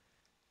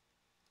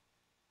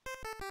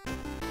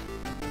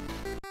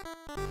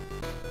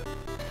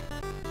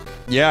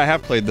 Yeah, I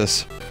have played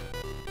this.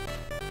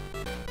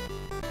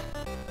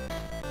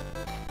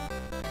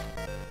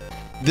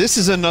 This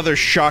is another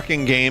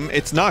shocking game.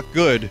 It's not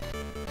good,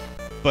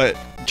 but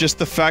just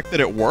the fact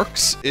that it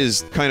works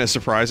is kind of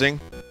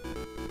surprising.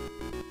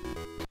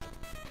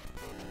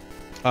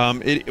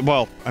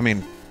 Well, I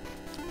mean,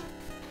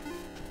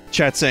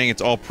 chat's saying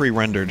it's all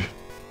pre-rendered.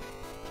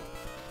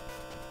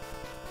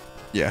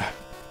 Yeah.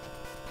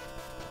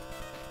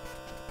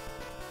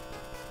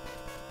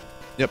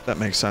 Yep, that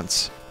makes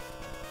sense.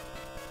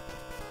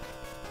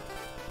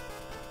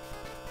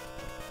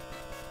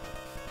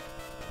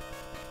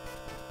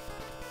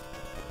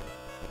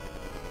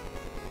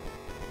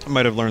 I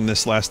might have learned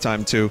this last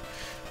time too,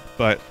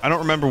 but I don't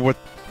remember what...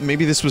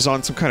 Maybe this was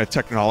on some kind of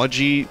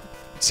technology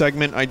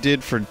segment I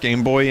did for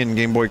Game Boy and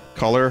Game Boy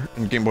Color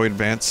and Game Boy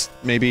Advance,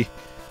 maybe.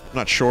 I'm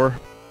not sure.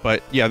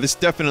 But yeah, this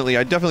definitely...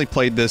 I definitely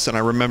played this and I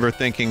remember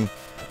thinking...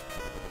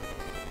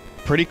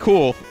 Pretty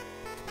cool.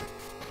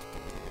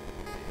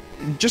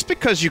 Just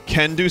because you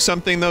can do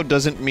something, though,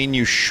 doesn't mean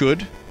you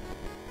should.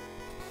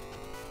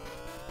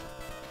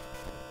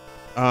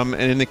 And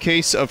in the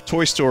case of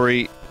Toy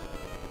Story...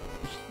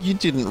 You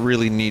didn't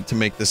really need to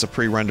make this a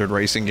pre-rendered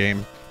racing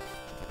game.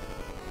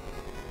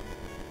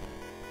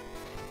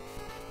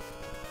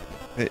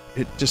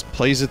 it just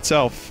plays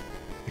itself,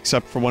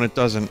 except for when it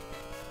doesn't.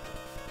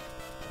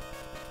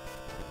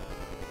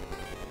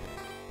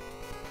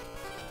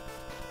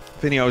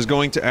 Vinny, I was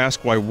going to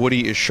ask why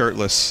Woody is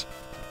shirtless.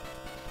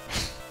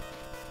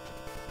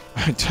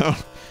 I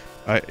don't...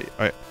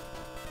 I...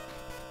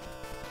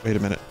 Wait a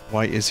minute.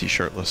 Why is he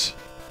shirtless?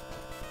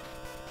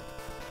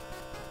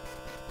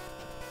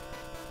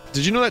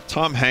 Did you know that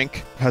Tom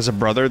Hanks has a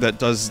brother that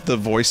does the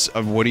voice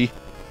of Woody?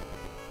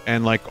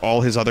 And, like,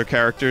 all his other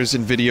characters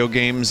in video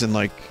games and,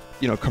 like,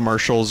 you know,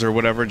 commercials or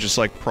whatever, just,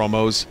 like,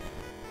 promos.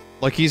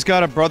 Like, he's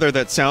got a brother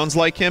that sounds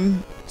like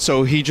him,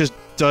 so he just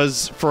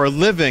does, for a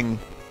living,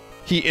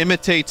 he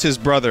imitates his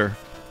brother.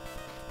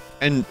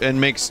 And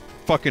makes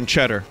fucking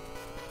cheddar.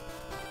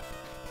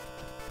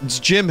 It's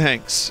Jim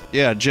Hanks.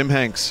 Yeah, Jim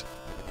Hanks.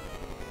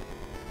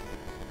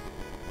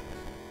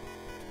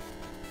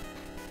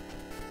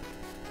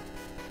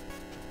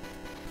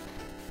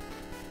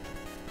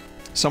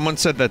 Someone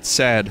said that's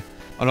sad.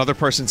 Another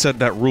person said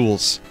that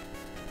rules.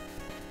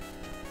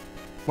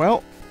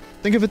 Well,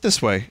 think of it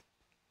this way.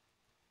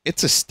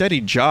 It's a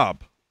steady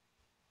job.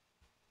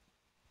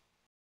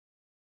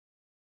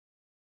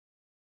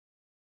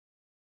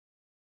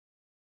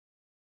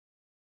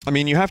 I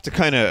mean, you have to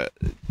kind of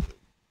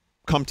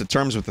come to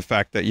terms with the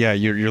fact that, yeah,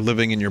 you're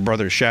living in your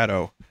brother's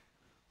shadow.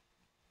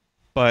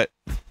 But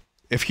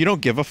if you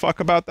don't give a fuck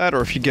about that,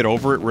 or if you get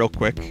over it real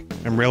quick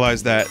and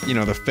realize that, you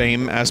know, the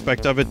fame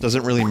aspect of it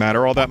doesn't really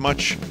matter all that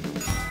much,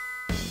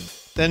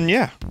 then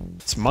yeah,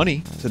 it's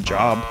money, it's a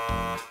job.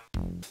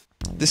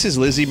 This is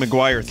Lizzie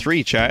McGuire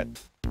 3, chat.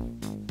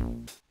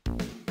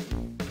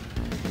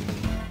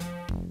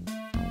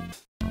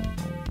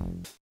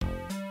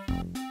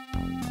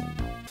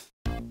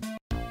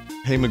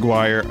 Hey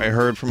McGuire, I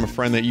heard from a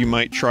friend that you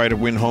might try to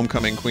win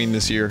Homecoming Queen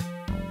this year.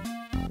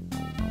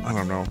 I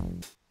don't know.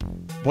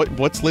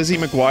 What's Lizzie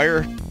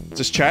McGuire?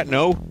 Does chat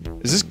know?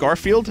 Is this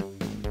Garfield?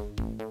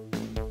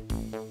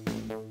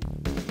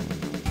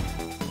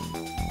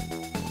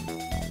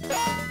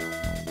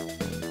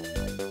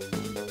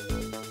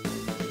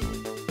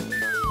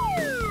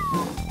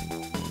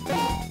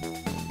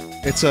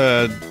 It's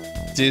a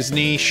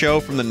Disney show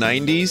from the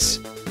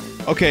 90s?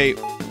 Okay,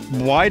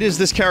 why does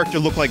this character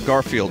look like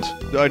Garfield?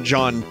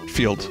 John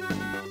Field.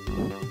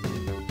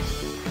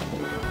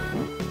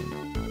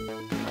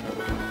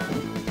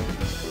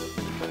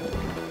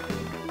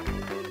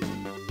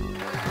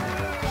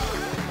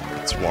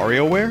 It's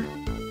WarioWare?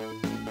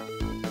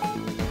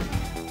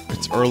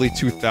 It's early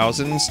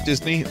 2000s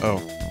Disney?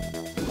 Oh.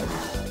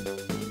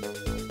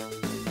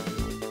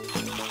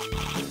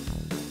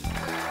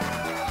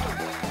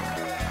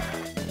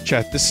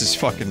 Chat, this is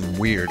fucking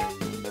weird.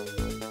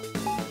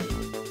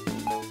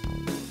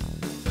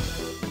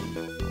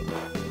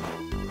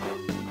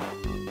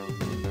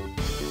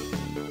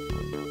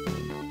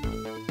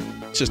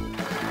 Just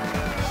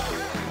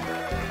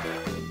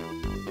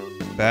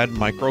bad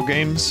micro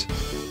games.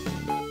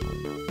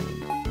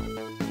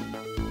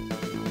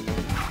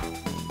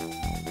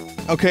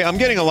 Okay, I'm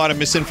getting a lot of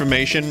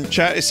misinformation.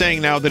 Chat is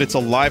saying now that it's a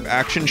live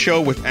action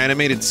show with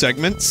animated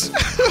segments.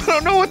 I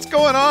don't know what's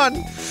going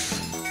on.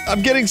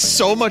 I'm getting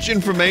so much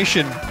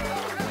information.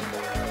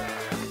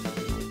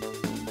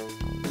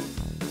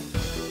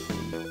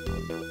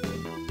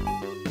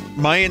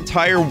 My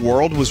entire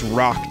world was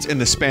rocked in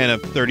the span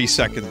of 30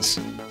 seconds.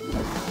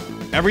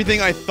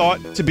 Everything I thought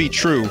to be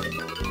true.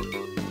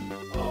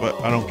 But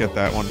I don't get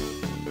that one.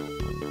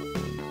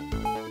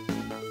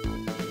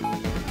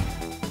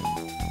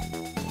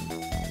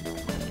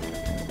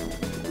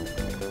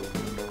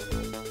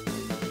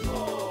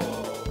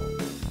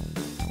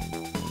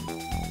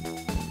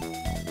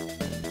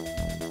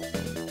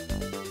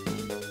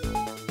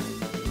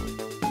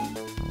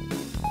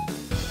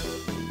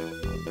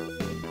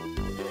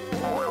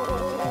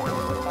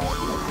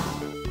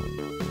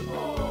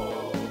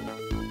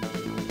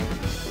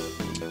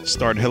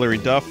 Starred Hilary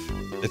Duff.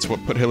 It's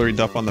what put Hilary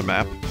Duff on the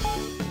map.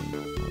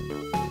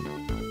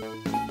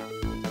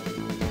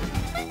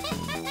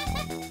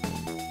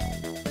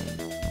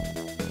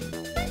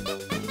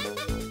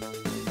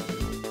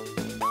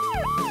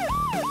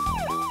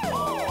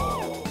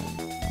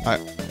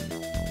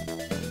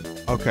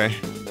 Okay.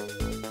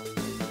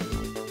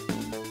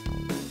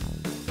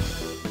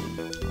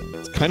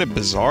 It's kind of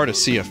bizarre to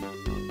see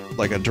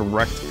like a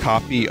direct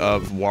copy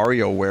of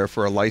WarioWare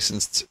for a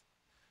licensed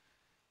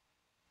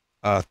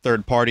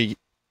third-party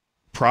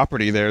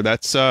property there.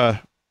 That's, it's a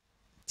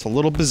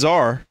little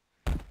bizarre.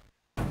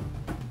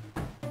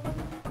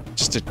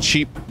 Just a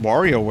cheap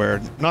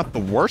WarioWare. Not the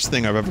worst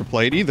thing I've ever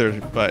played either,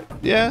 but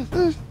yeah,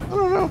 I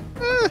don't know.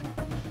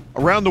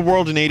 Around the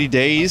World in 80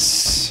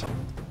 Days.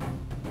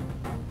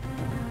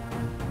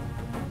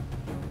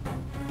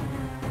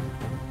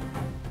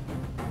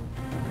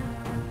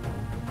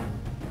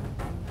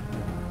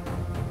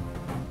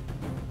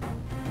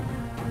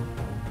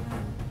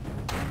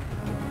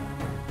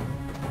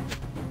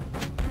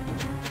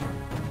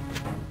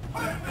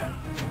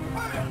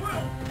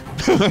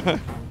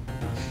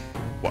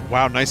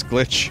 Wow, nice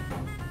glitch.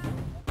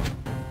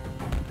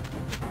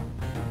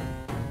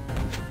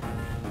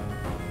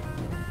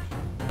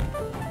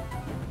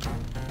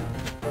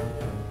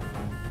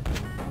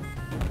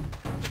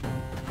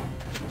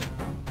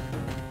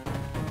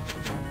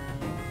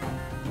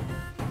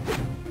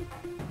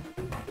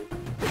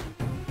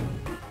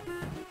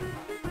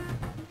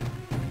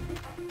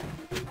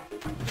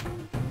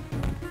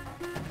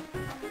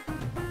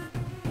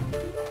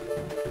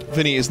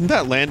 Vinny, isn't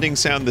that landing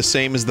sound the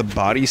same as the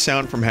body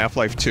sound from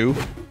Half-Life 2?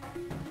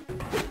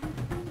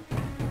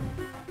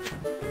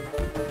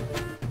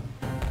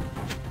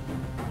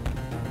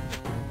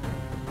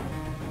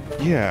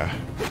 Yeah.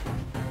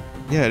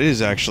 Yeah, it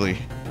is, actually.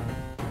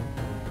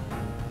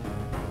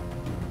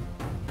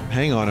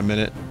 Hang on a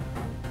minute.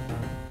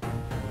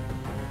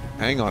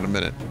 Hang on a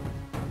minute.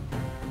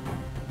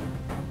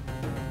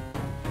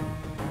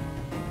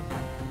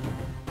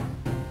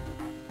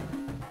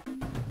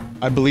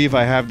 I believe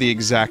I have the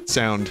exact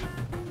sound.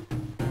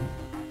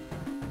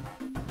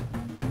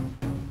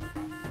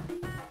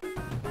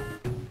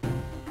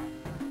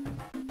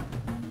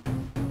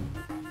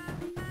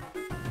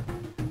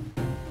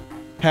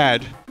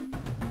 Had.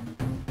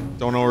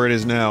 Don't know where it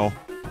is now.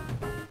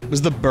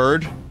 Was the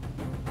bird?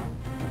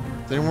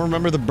 Does anyone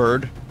remember the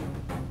bird?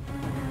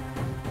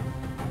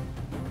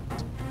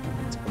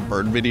 It's a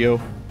bird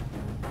video.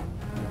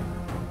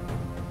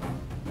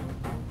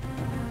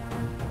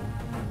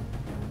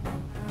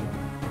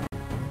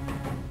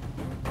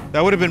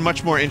 That would have been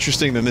much more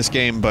interesting than this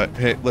game, but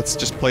hey, let's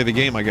just play the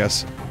game, I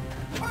guess.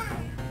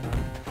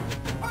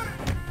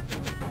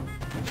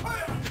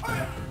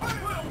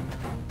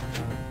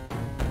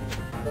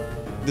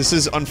 This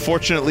is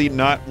unfortunately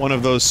not one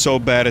of those so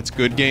bad it's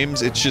good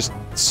games, it's just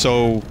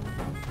so...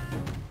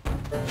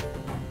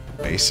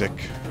 basic.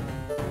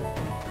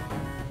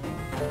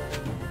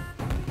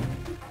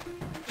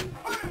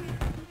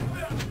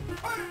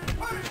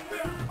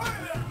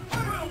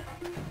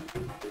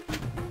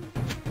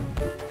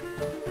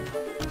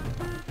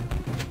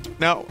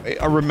 Now,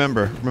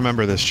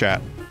 remember this,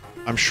 chat.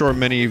 I'm sure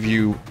many of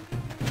you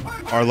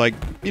are like,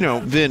 you know,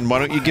 Vin, why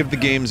don't you give the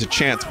games a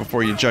chance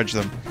before you judge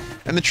them?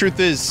 And the truth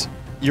is,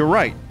 you're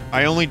right.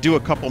 I only do a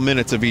couple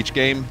minutes of each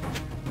game.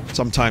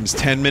 Sometimes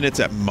 10 minutes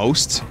at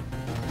most.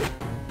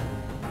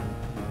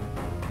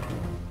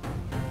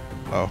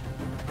 Oh.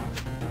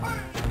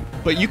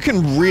 But you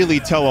can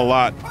really tell a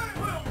lot,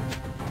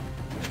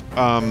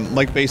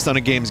 like based on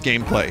a game's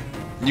gameplay.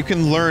 You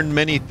can learn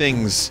many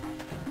things.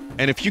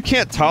 And if you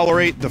can't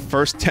tolerate the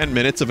first 10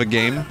 minutes of a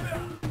game,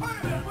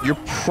 you're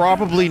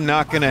probably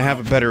not going to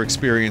have a better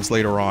experience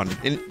later on.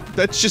 And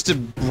that's just a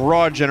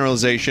broad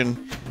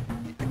generalization.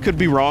 Could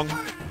be wrong.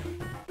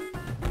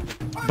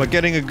 But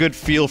getting a good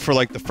feel for,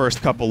 like, the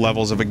first couple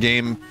levels of a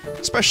game,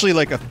 especially,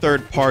 like, a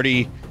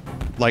third-party,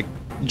 like,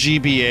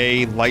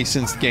 GBA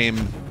licensed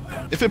game,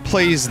 if it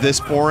plays this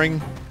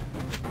boring,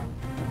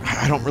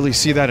 I don't really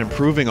see that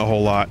improving a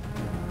whole lot.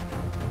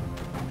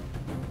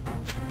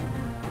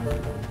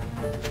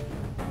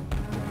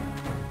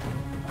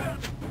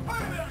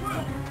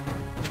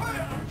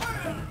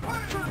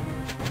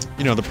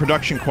 You know, the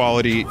production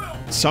quality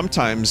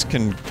sometimes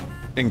can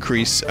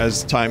increase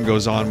as time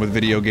goes on with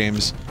video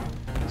games.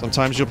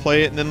 Sometimes you'll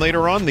play it and then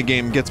later on the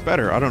game gets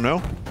better. I don't know.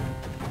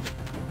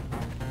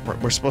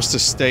 We're supposed to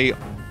stay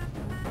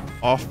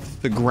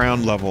off the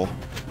ground level,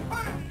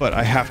 but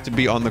I have to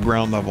be on the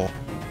ground level.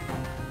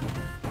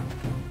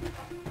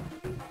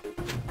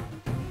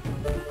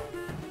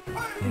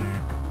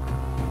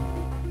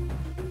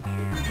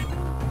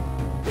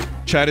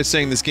 Chad is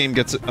saying this game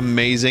gets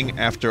amazing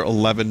after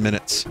 11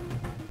 minutes.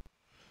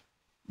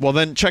 Well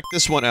then, check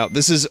this one out.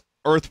 This is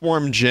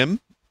Earthworm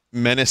Jim,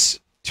 Menace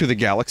to the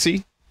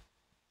Galaxy.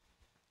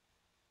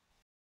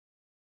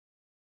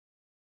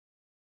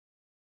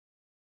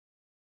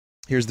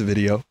 Here's the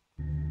video.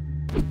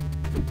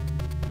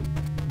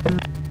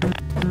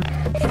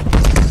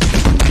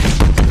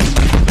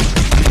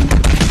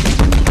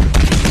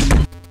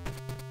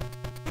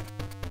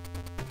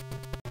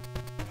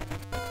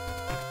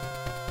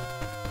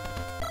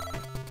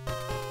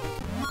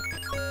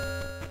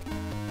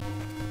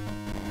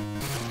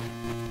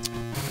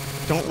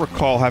 Don't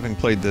recall having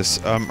played this.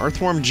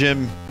 Earthworm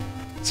Jim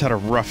has had a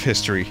rough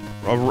history,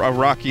 a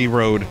rocky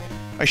road.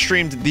 I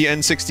streamed the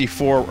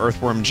N64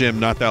 Earthworm Jim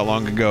not that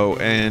long ago,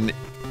 and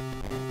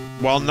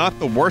while not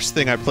the worst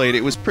thing I played,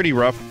 it was pretty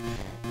rough.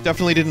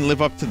 Definitely didn't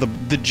live up to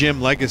the Jim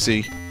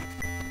legacy.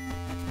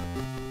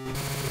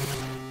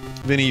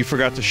 Vinny, you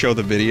forgot to show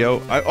the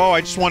video. I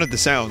just wanted the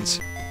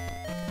sounds.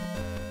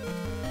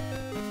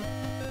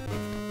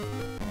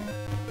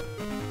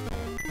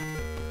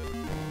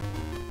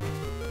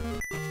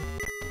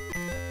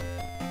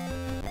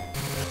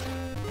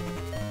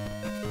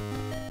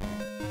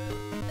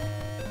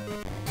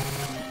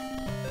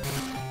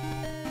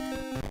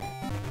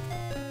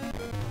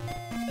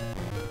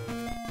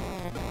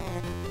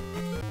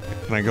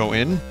 Can I go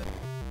in?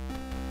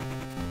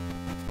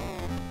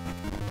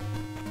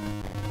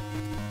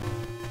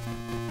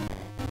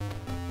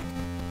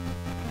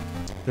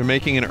 They're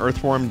making an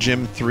Earthworm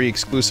Jim 3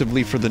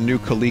 exclusively for the new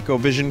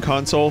ColecoVision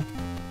console.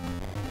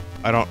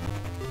 I don't...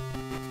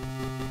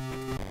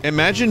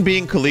 Imagine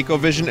being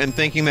ColecoVision and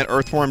thinking that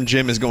Earthworm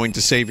Jim is going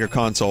to save your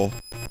console.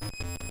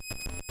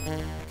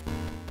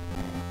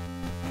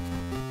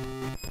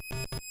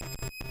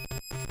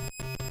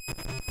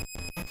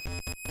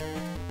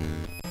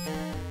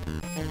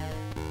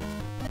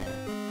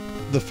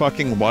 The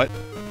fucking what?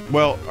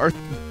 Well,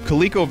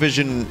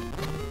 ColecoVision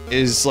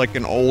is like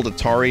an old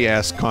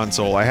Atari-ass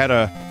console. I had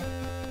a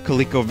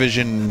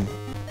ColecoVision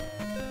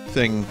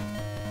thing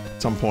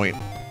at some point.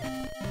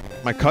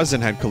 My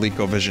cousin had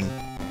ColecoVision.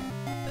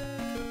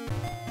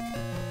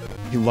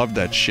 He loved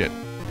that shit.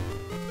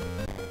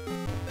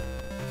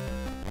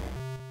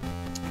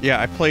 Yeah,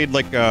 I played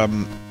like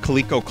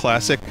Coleco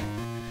Classic.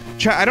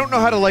 Chat, I don't know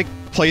how to like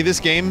play this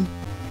game.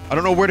 I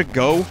don't know where to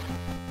go.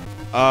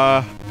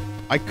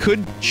 I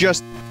could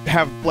just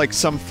have like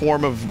some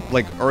form of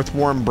like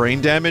earthworm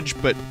brain damage,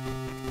 but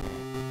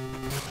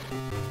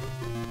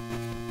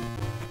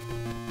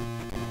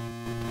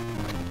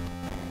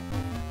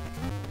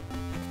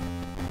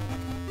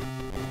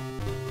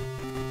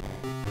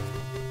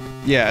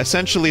yeah,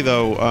 essentially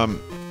though,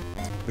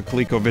 the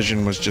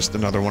ColecoVision was just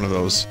another one of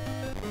those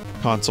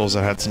consoles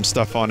that had some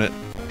stuff on it.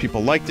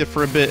 People liked it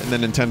for a bit, and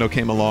then Nintendo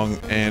came along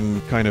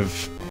and kind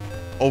of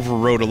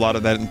overrode a lot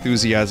of that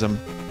enthusiasm.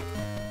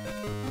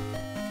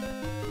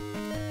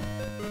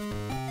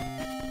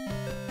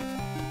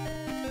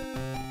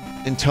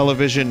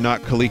 Intellivision,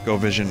 not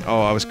ColecoVision.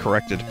 Oh, I was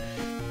corrected.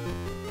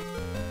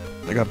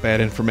 I got bad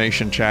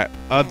information, chat.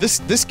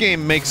 This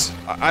game makes...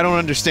 I don't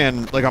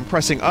understand. Like, I'm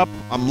pressing up,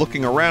 I'm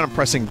looking around, I'm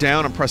pressing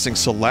down, I'm pressing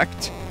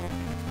select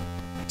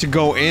to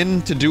go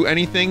in, to do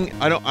anything.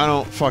 I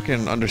don't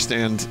fucking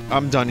understand.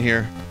 I'm done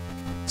here.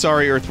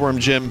 Sorry, Earthworm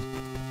Jim.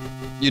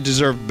 You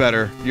deserve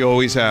better. You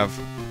always have.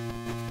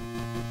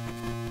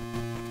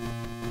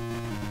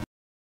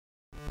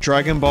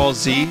 Dragon Ball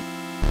Z.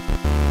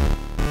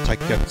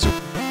 Taiketsu.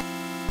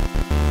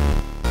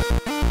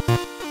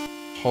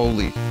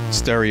 Holy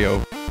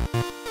stereo.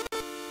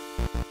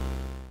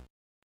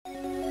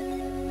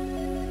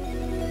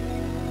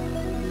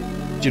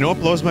 Do you know what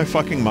blows my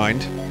fucking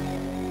mind?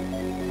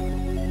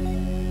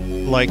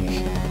 Like,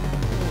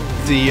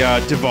 the,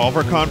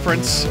 Devolver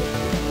Conference,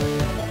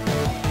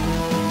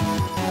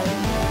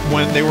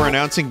 when they were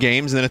announcing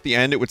games and then at the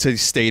end it would say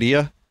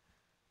Stadia.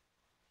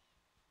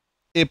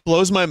 It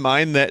blows my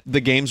mind that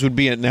the games would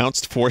be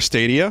announced for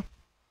Stadia.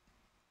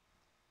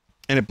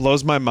 And it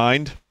blows my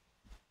mind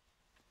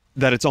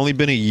that it's only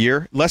been a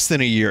year, less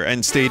than a year,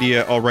 and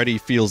Stadia already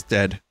feels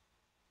dead.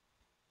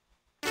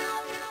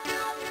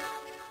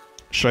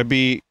 Should I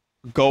be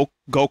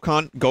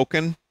Gokan?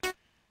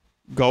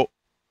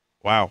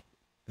 Wow.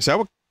 Is that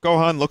what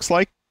Gohan looks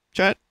like,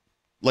 chat?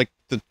 Like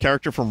the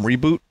character from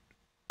Reboot?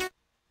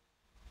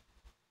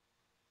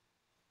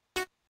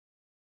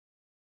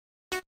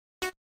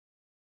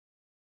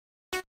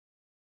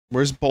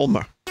 Where's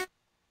Bulma?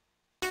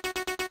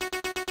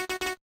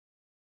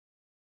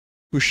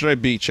 Who should I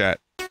be, chat?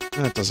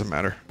 That doesn't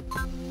matter.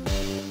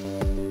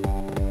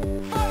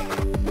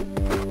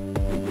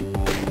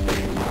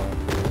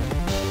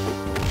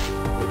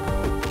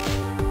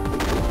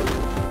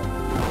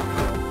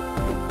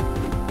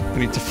 I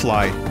need to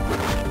fly.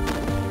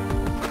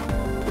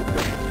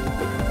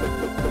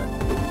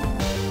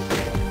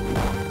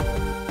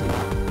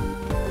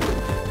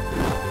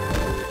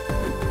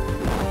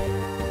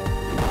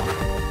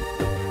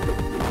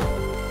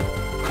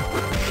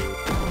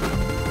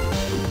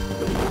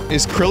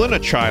 Is Krillin a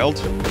child?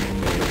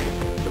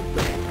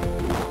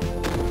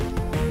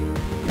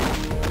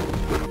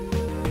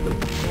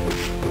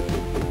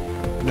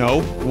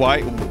 No?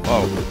 Why?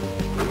 Oh.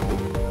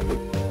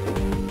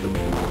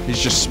 He's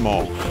just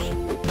small.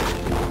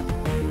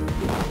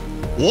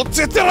 What's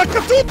it like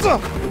a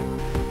tuta?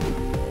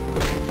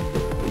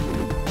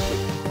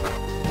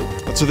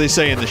 That's what they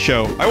say in the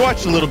show. I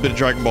watched a little bit of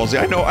Dragon Ball Z.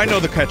 I know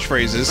the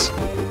catchphrases.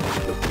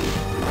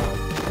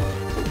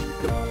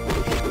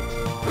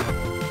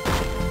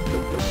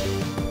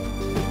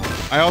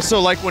 I also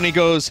like when he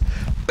goes,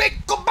 Big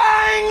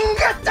Bang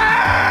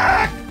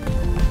Attack!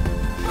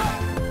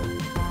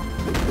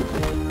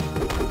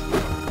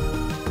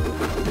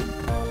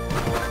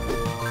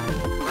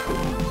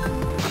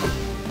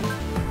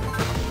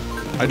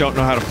 I don't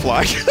know how to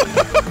fly.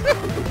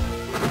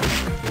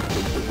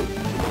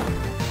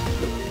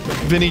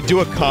 Vinny,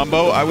 do a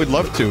combo? I would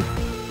love to.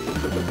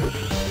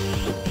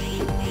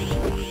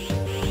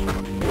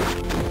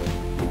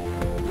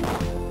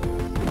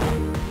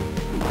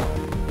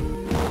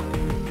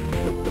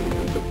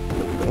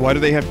 Why do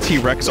they have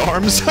T-Rex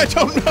arms? I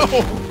don't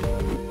know.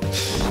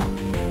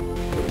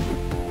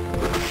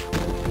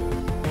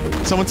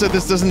 Someone said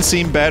this doesn't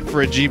seem bad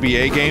for a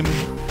GBA game.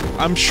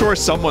 I'm sure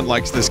someone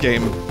likes this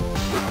game.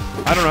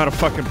 I don't know how to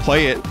fucking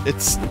play it.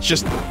 It's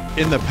just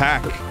in the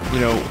pack. You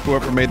know,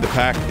 whoever made the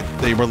pack,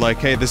 they were like,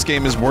 hey, this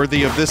game is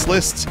worthy of this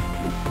list.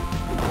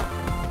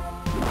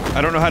 I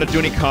don't know how to do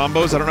any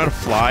combos. I don't know how to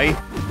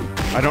fly.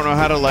 I don't know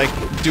how to, like,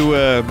 do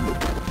a...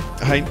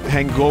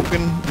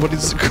 Hangoken? What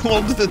is it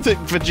called? The thing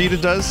Vegeta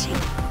does?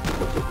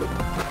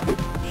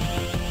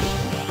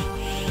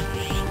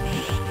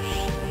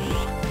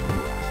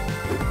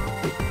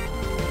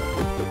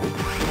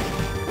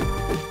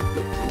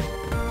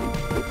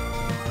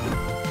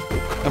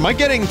 Am I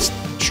getting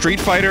Street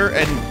Fighter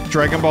and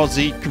Dragon Ball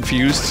Z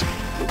confused?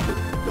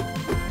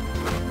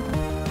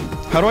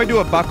 How do I do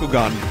a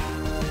Bakugan?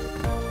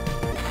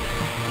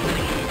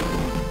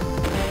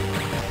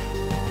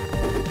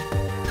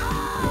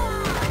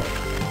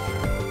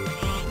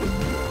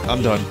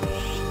 I'm done.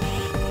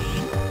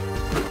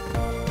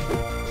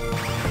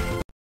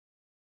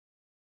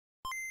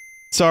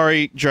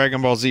 Sorry,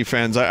 Dragon Ball Z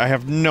fans, I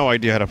have no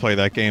idea how to play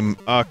that game.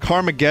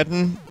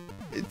 Carmageddon,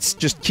 it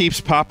just keeps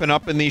popping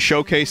up in these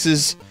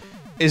showcases.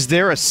 Is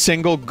there a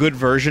single good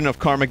version of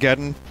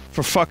Carmageddon?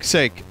 For fuck's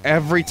sake,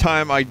 every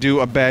time I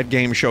do a bad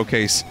game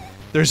showcase,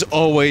 there's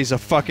always a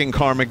fucking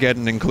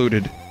Carmageddon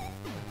included.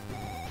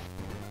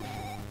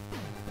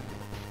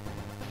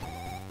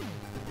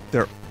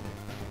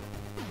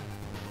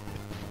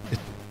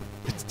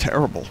 It's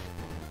terrible.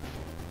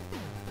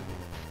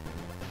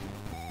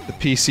 The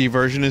PC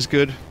version is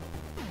good.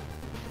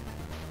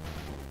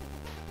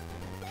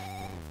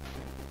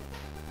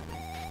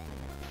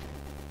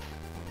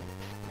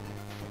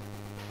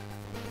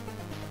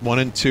 One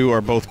and two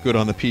are both good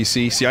on the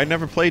PC. See, I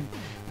never played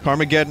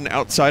Carmageddon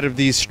outside of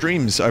these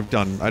streams I've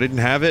done. I didn't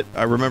have it.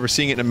 I remember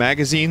seeing it in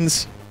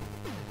magazines.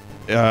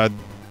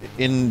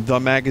 In the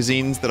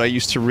magazines that I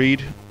used to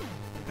read.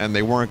 And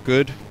they weren't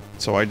good.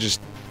 So I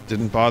just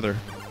didn't bother.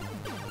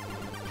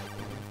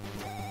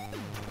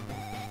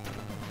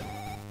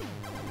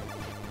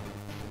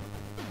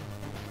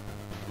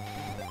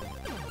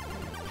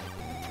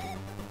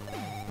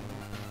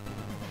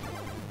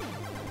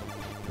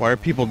 Why are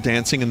people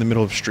dancing in the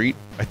middle of the street?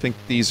 I think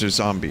these are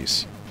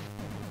zombies.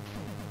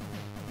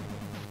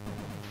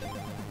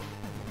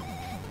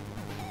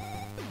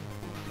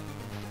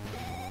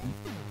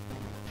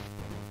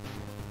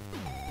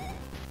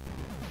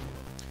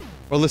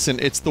 Well, listen,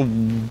 it's the...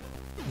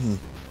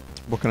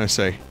 what can I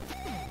say?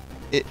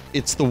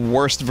 It's the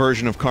worst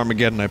version of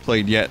Carmageddon I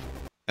played yet.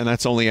 And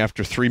that's only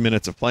after 3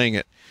 minutes of playing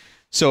it.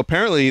 So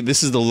apparently,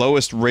 this is the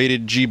lowest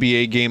rated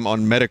GBA game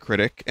on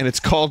Metacritic, and it's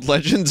called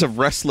Legends of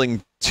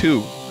Wrestling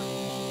 2.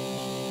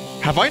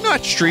 Have I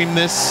not streamed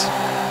this?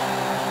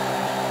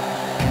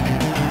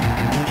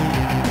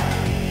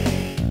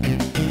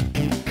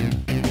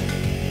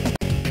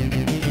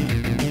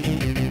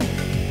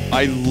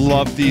 I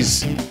love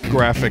these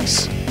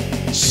graphics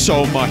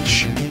so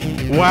much.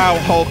 Wow,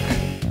 Hulk.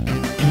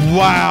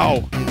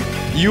 Wow.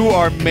 You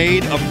are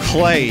made of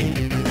clay.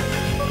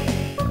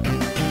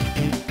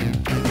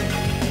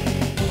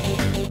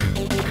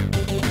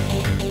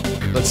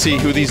 Let's see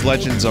who these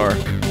legends are.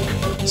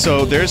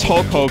 So there's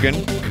Hulk Hogan.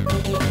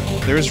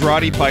 There's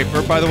Roddy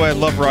Piper. By the way, I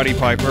love Roddy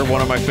Piper,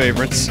 one of my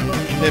favorites.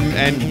 Him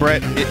and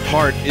Bret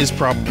Hart is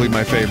probably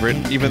my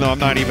favorite, even though I'm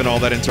not even all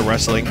that into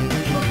wrestling.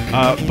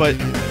 But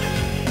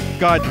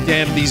god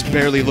damn, these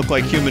barely look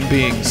like human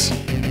beings.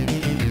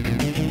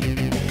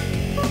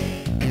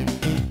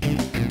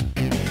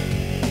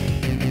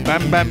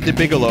 Bam Bam de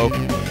Bigelow.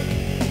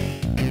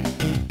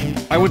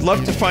 I would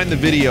love to find the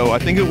video. I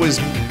think it was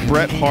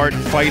Bret Hart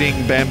fighting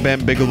Bam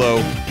Bam Bigelow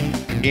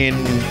in...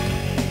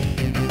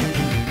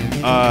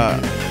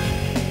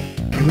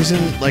 it was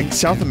in, like,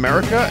 South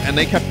America, and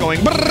they kept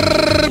going...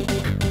 Brrr!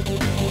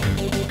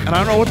 And I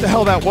don't know what the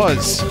hell that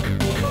was.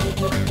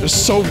 It was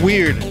so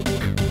weird.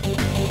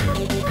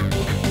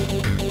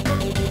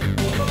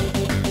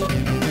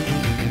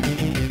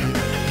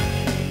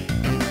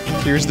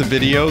 Here's the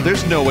video.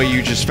 There's no way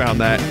you just found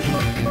that.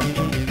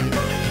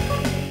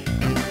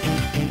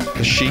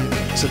 The Sheik?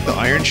 Is it the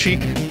Iron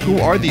Sheik? Who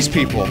are these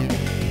people?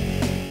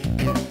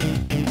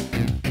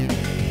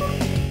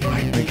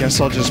 I guess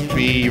I'll just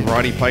be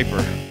Roddy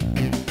Piper.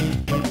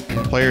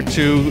 Player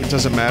 2, it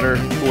doesn't matter.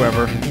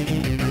 Whoever.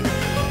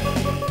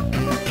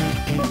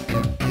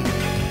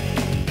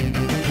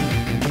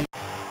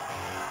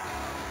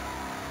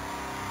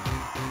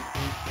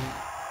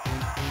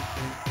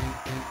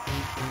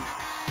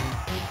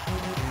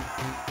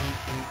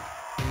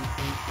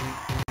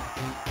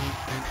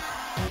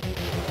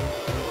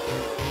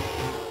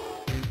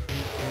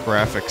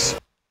 Graphics.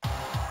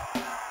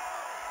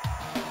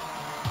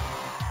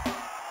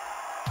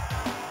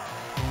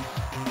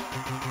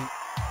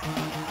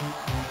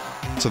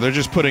 So they're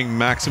just putting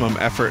maximum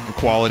effort and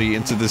quality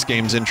into this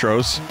game's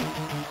intros.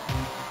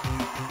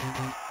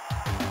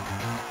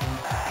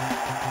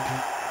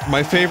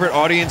 My favorite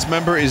audience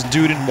member is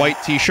dude in white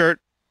t-shirt.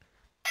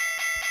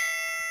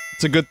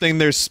 It's a good thing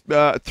there's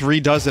 3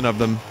 dozen of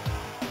them.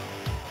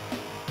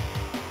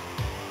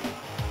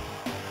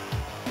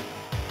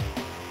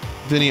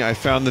 Vinny, I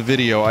found the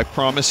video. I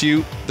promise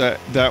you that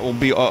that will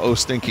be uh-oh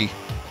stinky.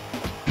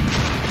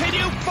 Can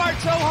you fart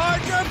so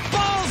hard your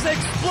balls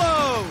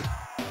explode?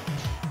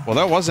 Well,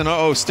 that wasn't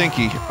uh-oh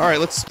stinky. All right,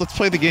 let's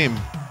play the game.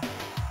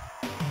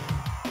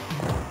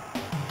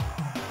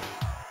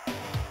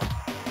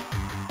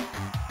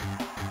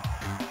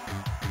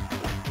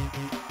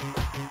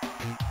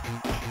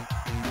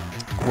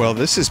 Well,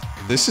 this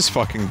is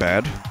fucking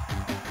bad.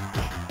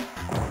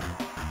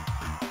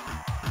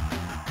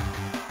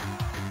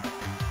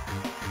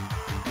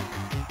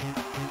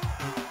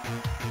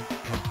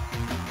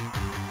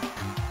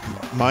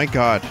 My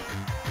god.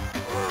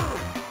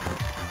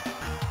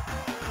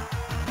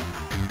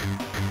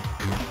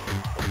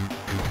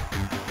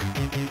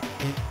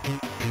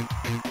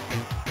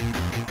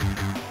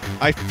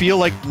 I feel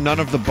like none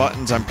of the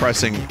buttons I'm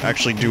pressing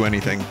actually do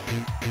anything.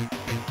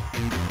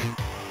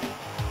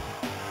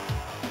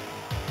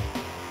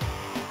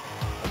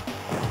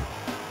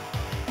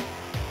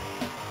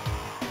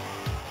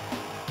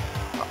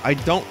 I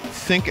don't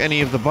think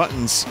any of the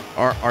buttons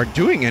are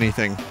doing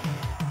anything.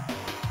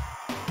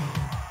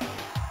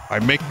 I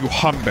make you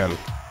humble.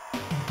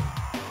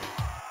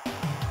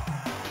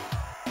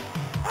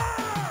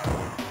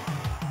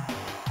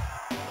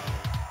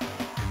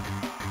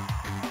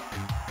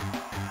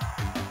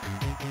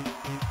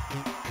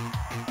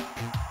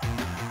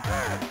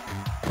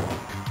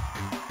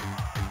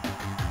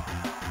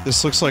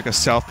 This looks like a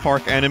South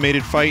Park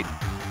animated fight.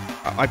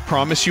 I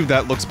promise you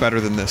that looks better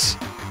than this.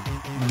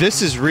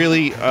 This is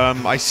really,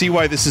 I see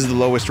why this is the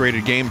lowest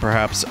rated game,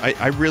 perhaps.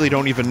 I really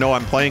don't even know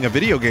I'm playing a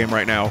video game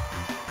right now.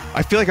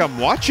 I feel like I'm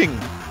watching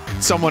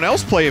someone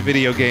else play a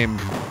video game.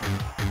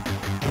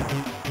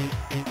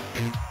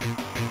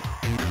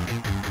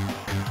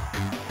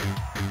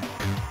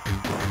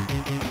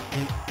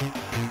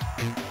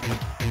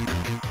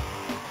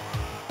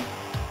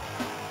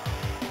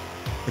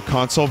 The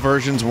console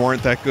versions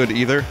weren't that good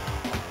either.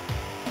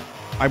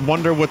 I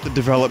wonder what the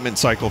development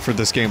cycle for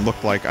this game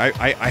looked like.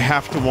 I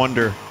have to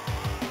wonder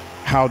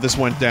how this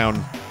went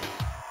down.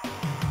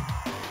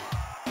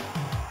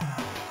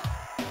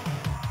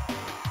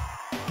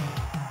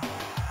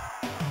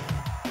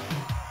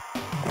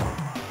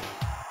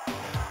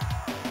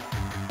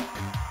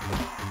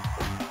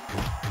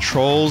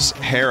 Trolls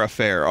Hair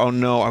Affair. Oh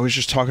no, I was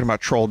just talking about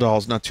troll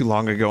dolls not too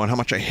long ago and how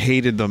much I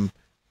hated them.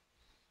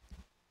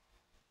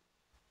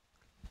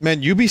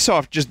 Man,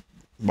 Ubisoft just...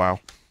 Wow.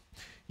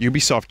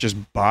 Ubisoft just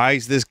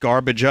buys this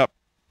garbage up.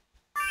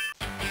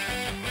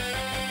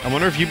 I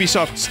wonder if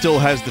Ubisoft still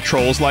has the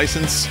Trolls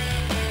license?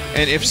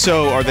 And if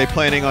so, are they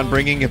planning on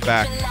bringing it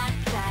back?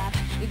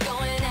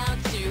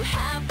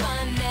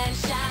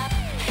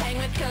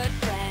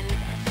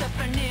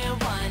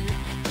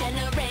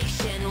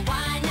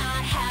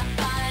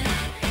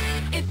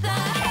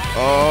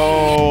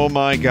 Oh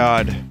my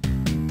god.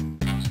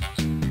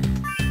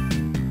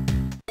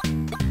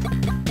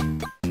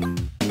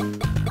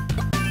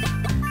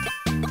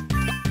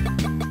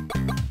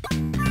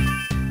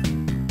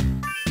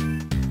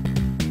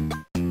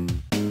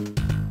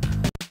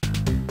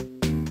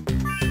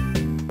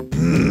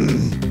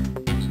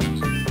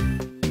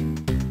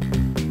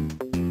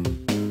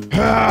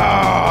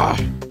 Ah!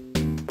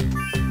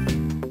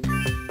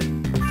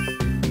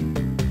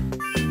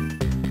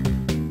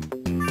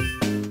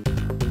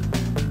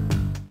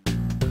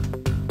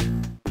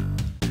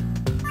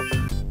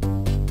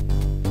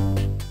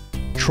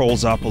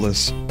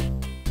 Trollsopolis.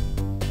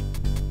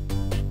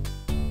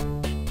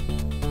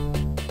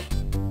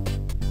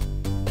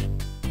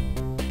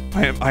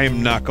 I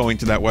am not going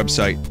to that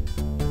website.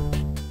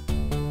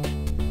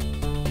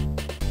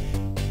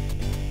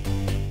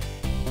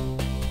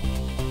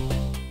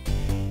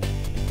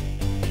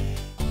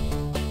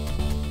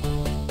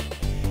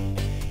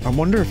 I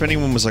wonder if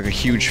anyone was like a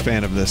huge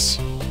fan of this.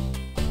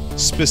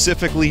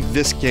 Specifically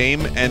this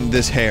game and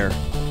this hair.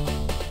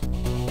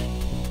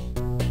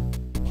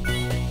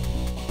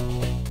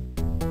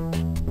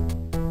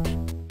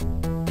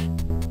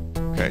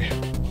 Okay.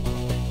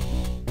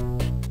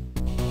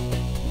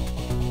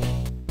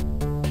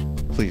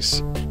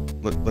 Please.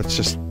 Let's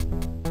just...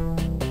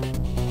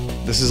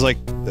 This is like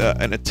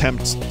an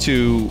attempt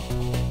to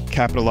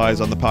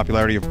capitalize on the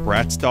popularity of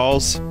Bratz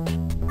dolls,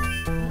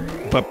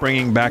 but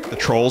bringing back the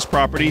Trolls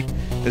property.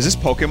 Is this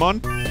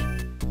Pokemon?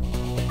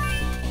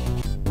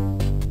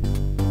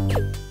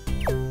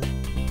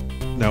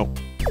 No.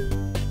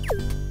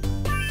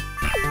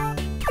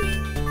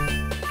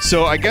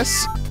 So I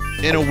guess,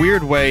 in a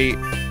weird way,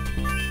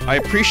 I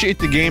appreciate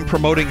the game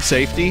promoting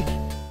safety,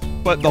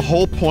 but the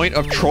whole point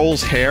of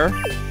Troll's hair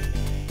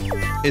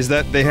is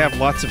that they have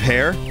lots of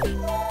hair,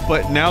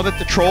 but now that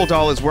the Troll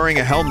doll is wearing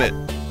a helmet,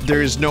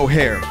 there is no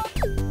hair.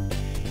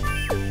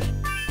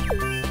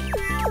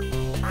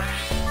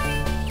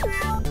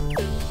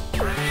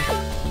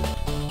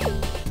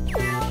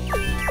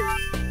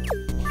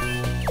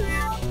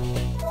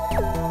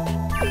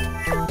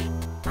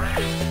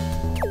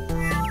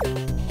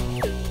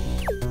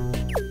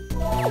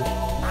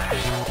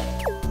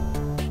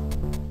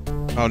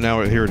 Oh,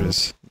 now here it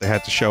is. They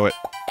had to show it.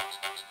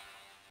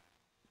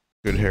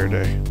 Good hair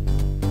day.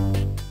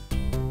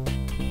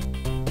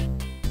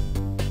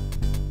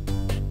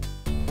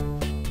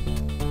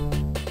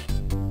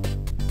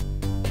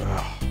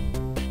 Ugh.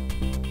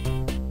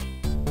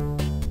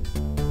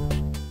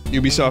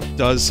 Ubisoft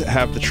does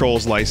have the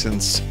Trolls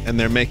license, and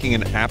they're making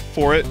an app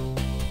for it.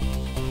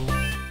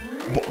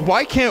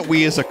 Why can't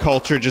we as a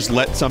culture just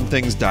let some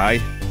things die?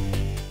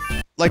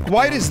 Like,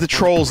 why does the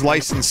Trolls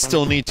license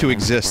still need to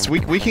exist?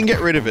 We can get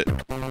rid of it.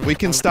 We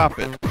can stop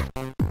it.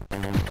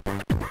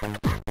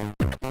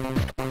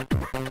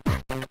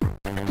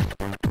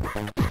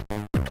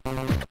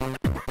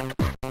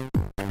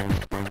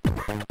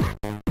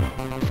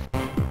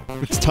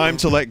 It's time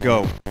to let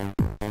go.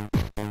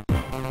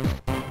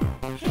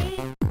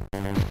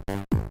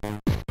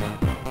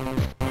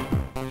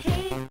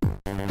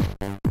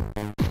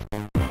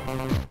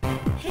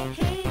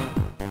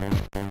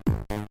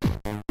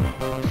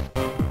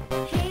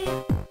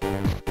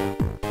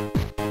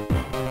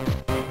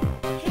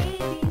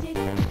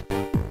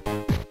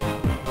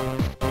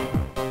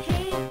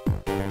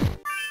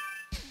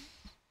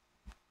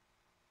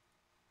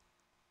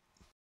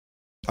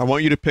 I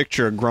want you to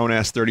picture a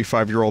grown-ass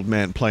 35-year-old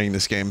man playing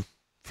this game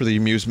for the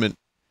amusement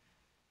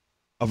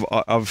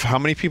of how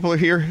many people are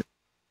here?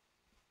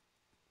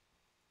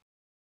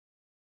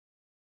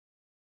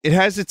 It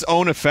has its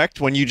own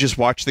effect when you just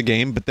watch the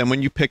game, but then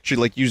when you picture,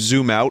 like, you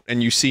zoom out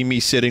and you see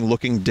me sitting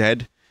looking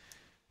dead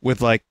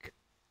with, like,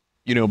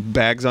 you know,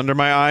 bags under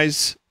my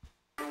eyes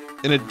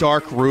in a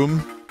dark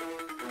room.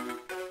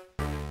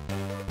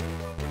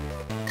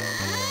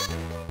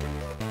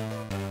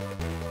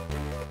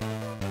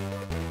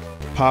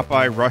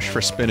 Popeye rush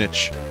for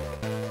spinach.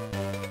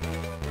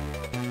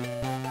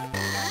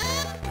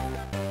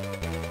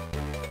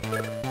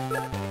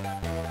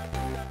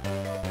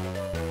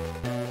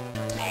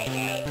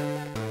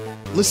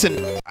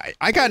 Listen,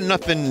 I got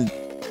nothing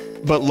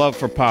but love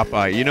for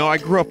Popeye. You know, I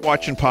grew up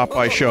watching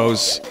Popeye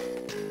shows,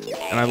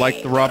 and I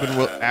liked the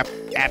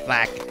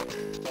Affleck.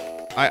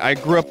 I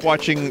grew up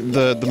watching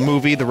the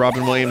movie, the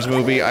Robin Williams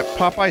movie.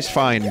 Popeye's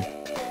fine.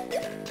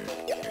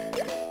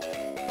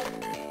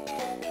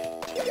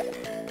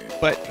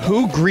 But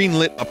who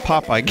greenlit a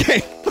Popeye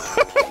game?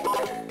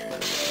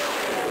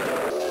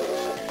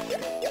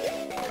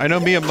 I know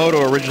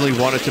Miyamoto originally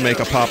wanted to make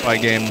a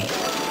Popeye game.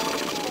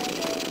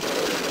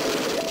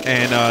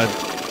 And, I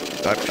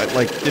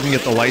like, didn't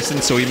get the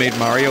license, so he made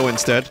Mario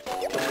instead.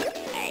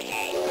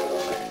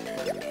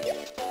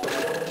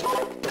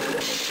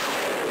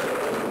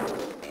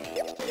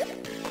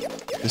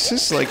 This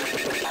is like...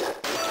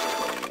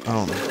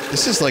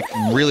 this is like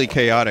really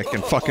chaotic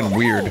and fucking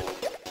weird.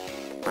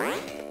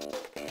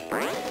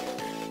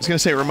 I was gonna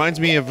say, it reminds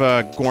me of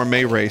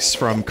Gourmet Race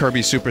from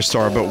Kirby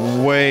Superstar, but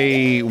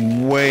way,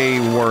 way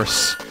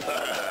worse.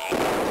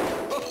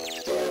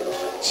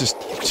 It's just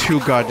too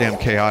goddamn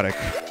chaotic.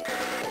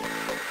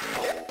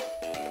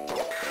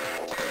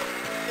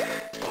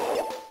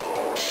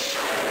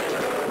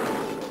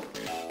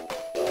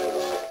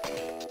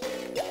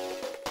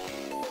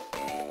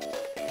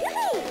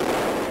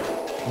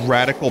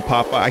 Radical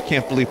Popeye. I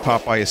can't believe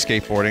Popeye is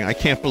skateboarding. I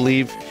can't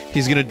believe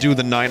he's gonna do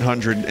the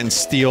 900 and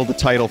steal the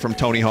title from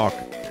Tony Hawk.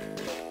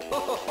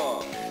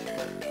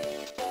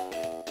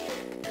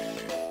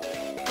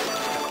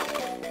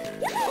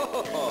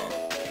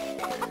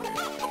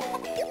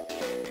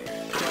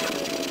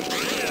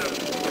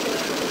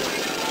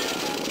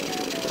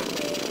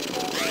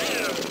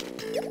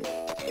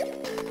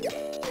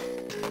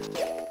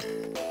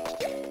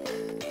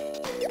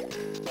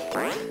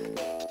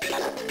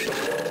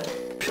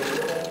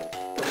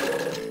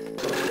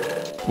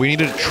 We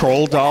needed a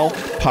Troll Doll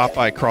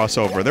Popeye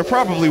crossover. There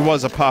probably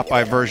was a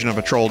Popeye version of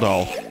a Troll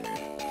Doll.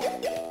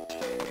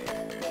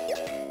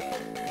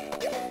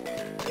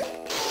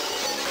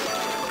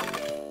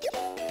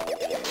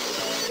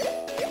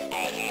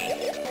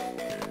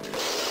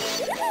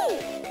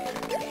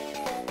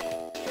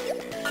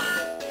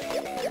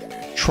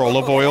 Troll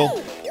of Oil.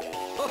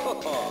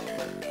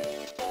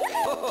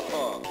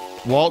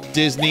 Walt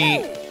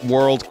Disney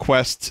World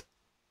Quest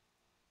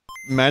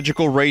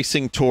Magical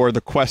Racing Tour,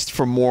 the quest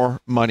for more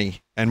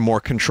money and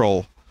more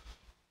control.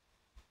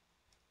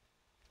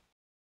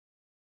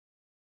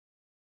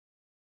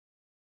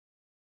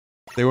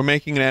 They were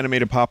making an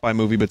animated Popeye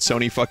movie, but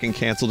Sony fucking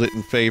canceled it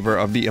in favor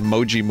of the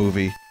Emoji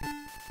Movie.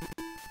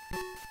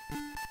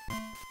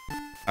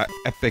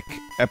 Epic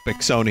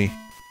Sony.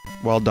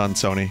 Well done,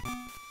 Sony.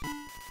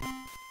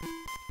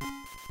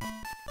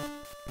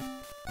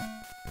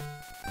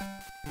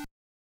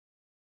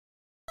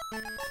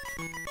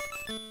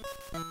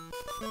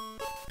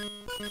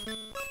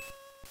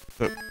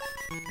 But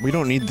we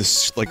don't need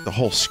this, like, the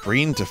whole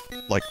screen to,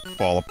 like,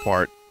 fall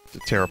apart, to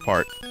tear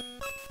apart.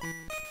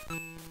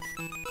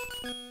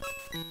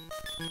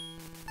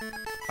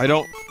 I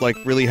don't, like,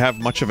 really have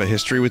much of a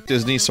history with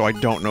Disney, so I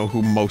don't know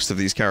who most of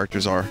these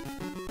characters are.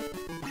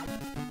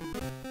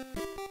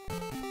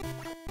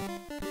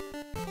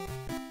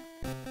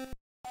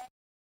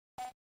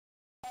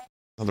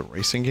 Another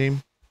racing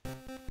game?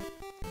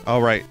 Oh,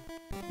 right.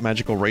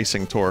 Magical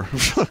Racing Tour.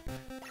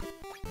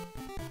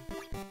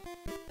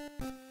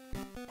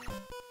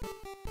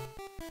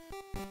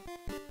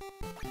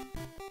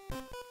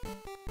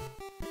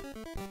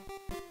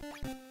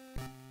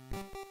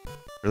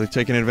 Really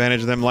taking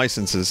advantage of them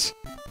licenses.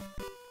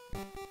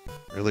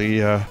 Really,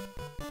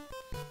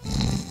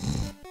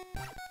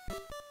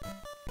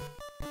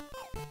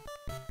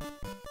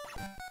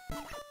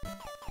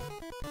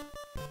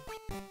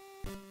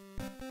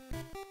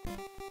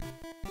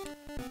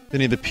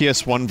 Vinny, the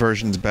PS1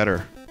 version's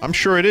better. I'm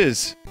sure it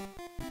is.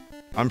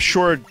 I'm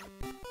sure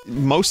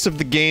most of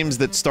the games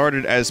that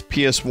started as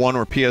PS1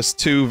 or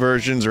PS2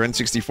 versions or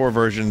N64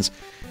 versions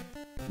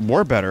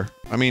were better.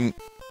 I mean,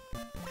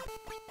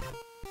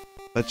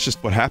 that's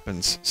just what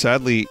happens.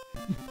 Sadly,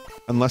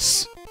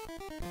 unless,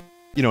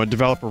 you know, a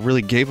developer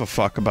really gave a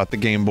fuck about the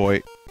Game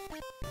Boy,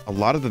 a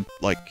lot of the,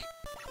 like,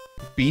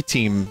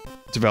 B-team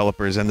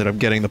developers ended up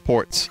getting the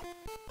ports.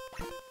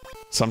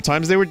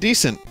 Sometimes they were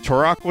decent.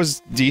 Turok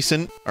was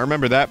decent. I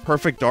remember that.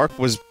 Perfect Dark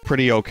was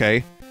pretty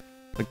okay.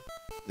 Like,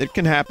 it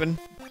can happen.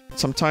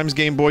 Sometimes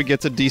Game Boy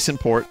gets a decent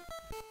port.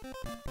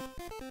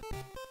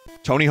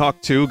 Tony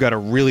Hawk 2 got a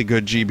really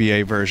good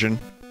GBA version.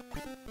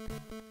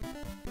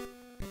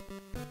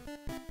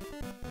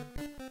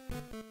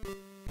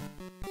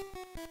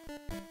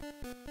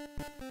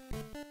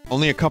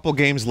 Only a couple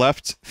games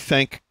left,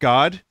 thank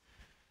God.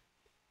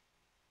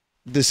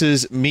 This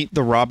is Meet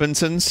the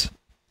Robinsons.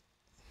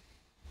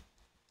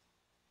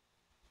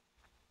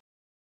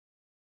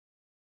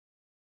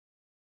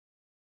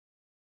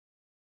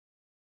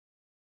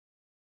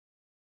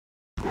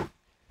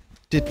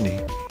 Didn't he?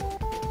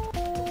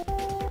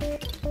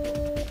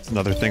 It's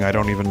another thing I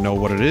don't even know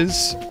what it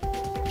is.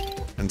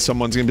 And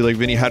someone's gonna be like,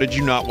 Vinny, how did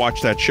you not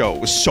watch that show?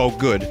 It was so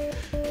good.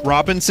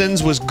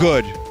 Robinsons was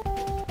good.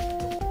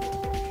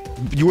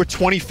 You were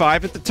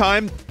 25 at the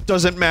time?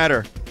 Doesn't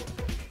matter.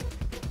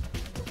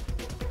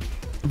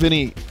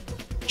 Vinny,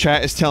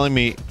 chat is telling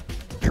me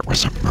It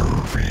was a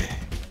movie.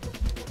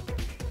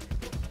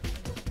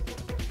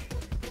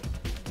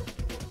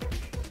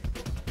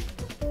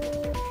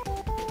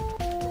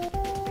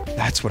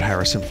 that's what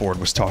Harrison Ford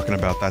was talking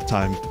about that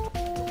time.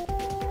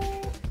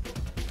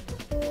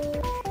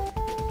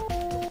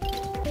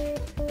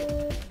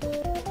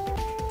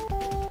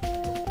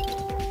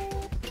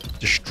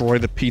 Destroy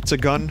the pizza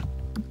gun?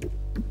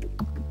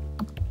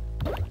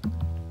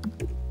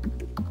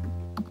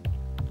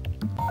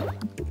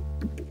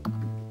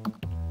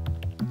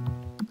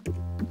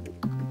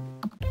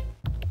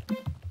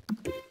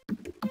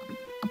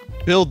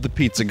 Build the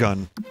pizza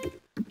gun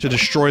to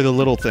destroy the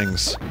little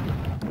things.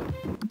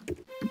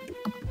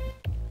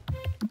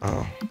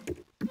 Oh.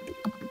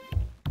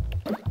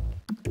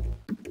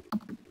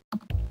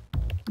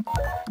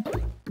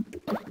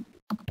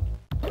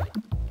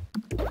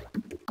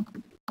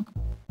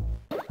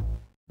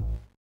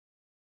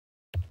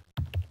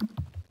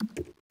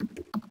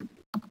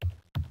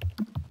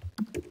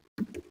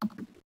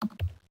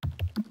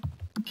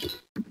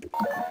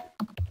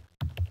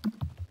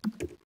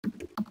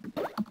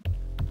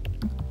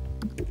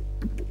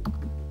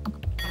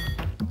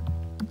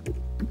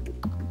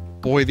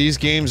 Boy, these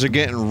games are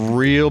getting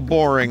real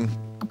boring.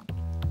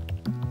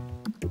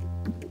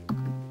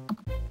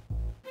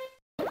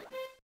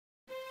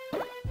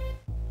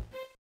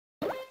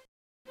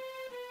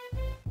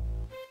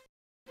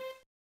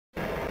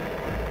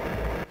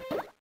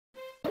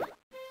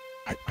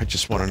 I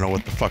just want to know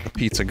what the fuck a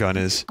pizza gun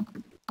is.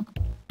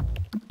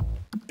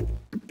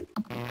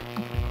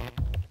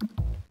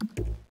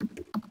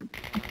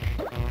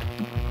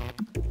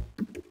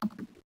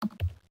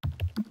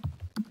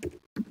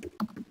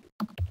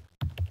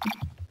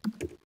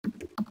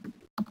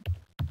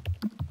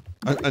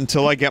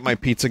 Until I get my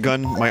pizza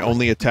gun, my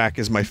only attack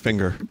is my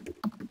finger.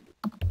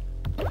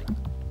 Yeah,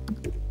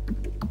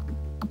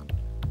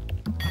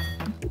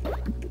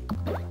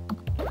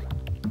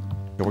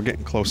 we're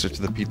getting closer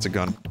to the pizza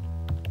gun.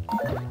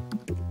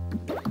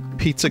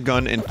 Pizza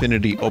gun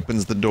infinity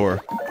opens the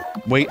door.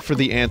 Wait for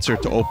the answer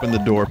to open the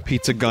door.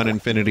 Pizza gun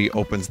infinity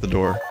opens the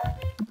door.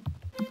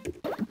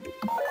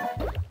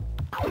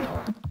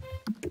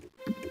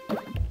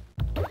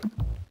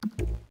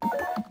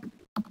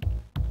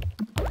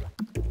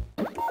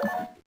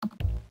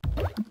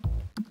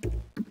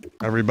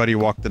 Everybody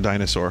walk the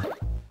dinosaur.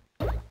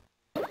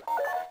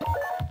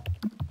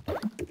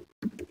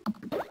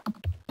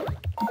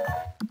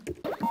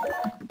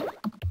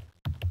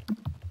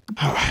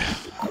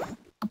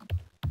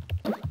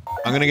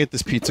 I'm gonna get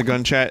this pizza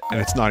gun, chat, and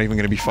it's not even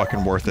gonna be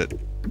fucking worth it.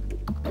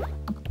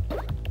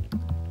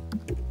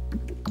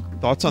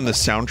 Thoughts on the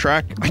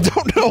soundtrack? I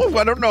don't know.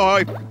 I don't know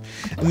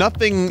how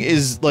nothing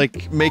is,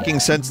 like, making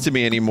sense to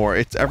me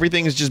anymore.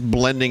 Everything is just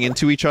blending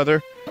into each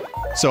other.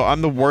 So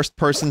I'm the worst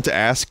person to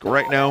ask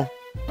right now.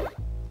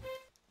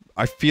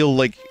 I feel,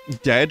 like,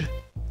 dead.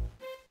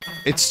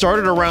 It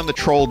started around the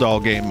Troll Doll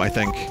game, I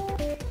think.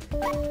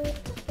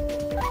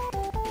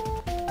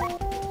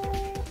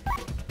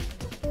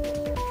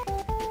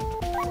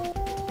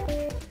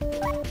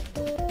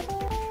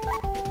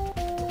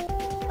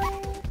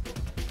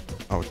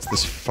 Oh, it's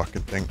this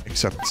fucking thing,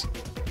 except...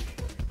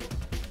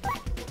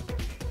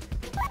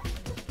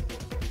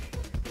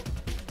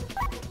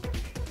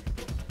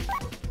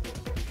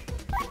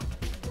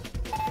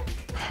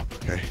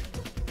 Okay.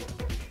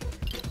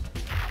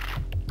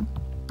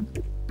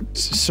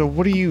 So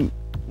what do you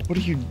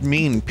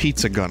mean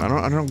pizza gun?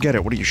 I don't get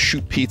it. What do you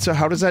shoot pizza?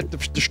 How does that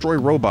destroy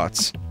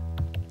robots?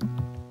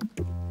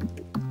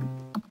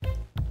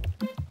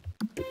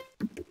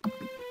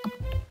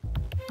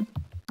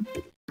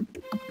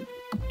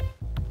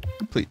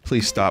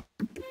 Please stop.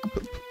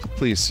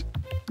 Please.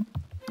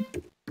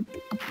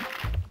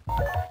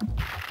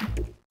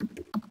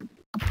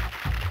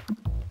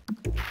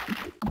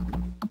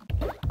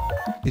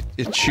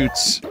 It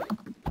shoots.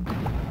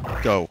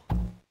 Go.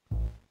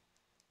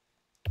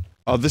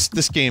 Oh,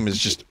 this game is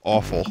just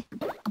awful.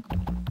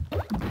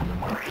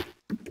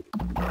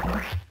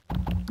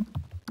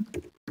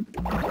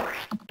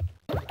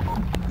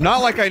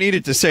 Not like I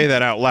needed to say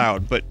that out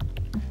loud, but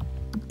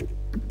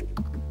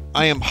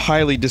I am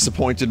highly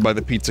disappointed by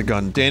the pizza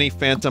gun. Danny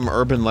Phantom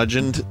Urban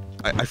Legend.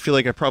 I feel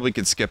like I probably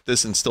could skip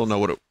this and still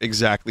know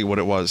exactly what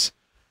it was.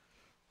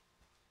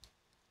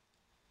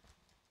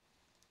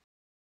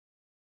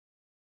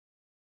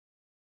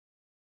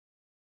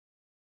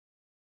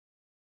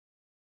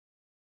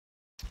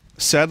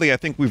 Sadly, I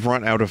think we've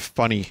run out of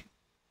funny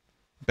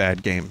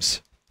bad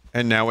games.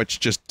 And now it's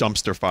just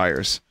dumpster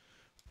fires.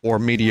 Or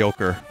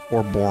mediocre.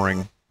 Or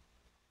boring.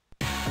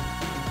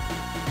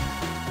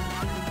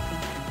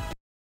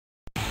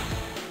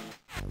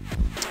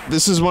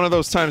 This is one of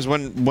those times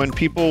when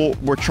people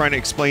were trying to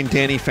explain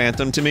Danny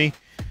Phantom to me,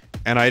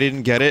 and I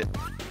didn't get it.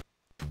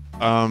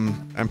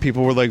 And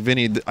people were like,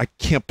 Vinny, I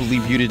can't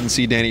believe you didn't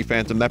see Danny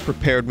Phantom. That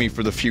prepared me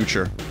for the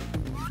future.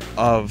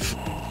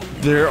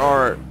 There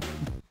are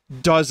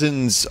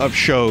dozens of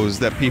shows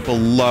that people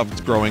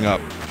loved growing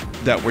up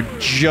that were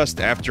just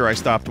after I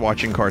stopped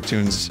watching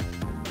cartoons.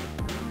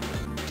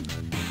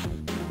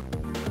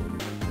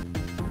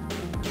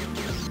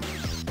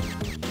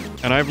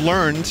 And I've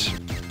learned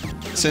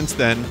since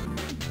then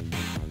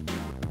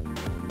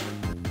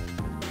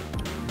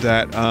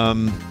that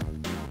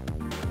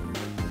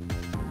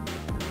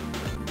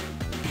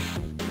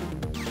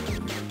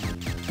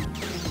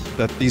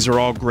that these are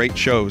all great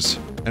shows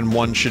and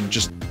one should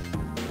just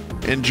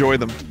enjoy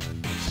them.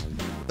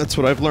 That's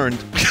what I've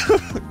learned.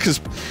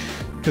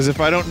 Because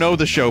if I don't know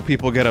the show,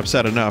 people get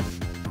upset enough.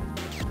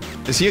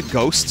 Is he a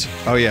ghost?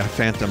 Oh yeah,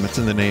 Phantom. It's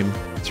in the name.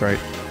 That's right.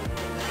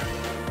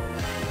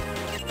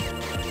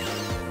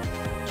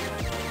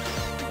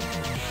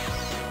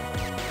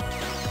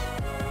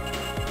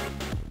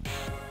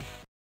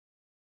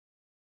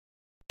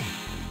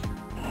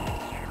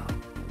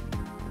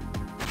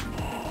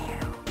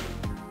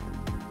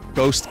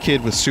 Ghost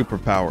kid with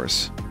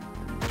superpowers.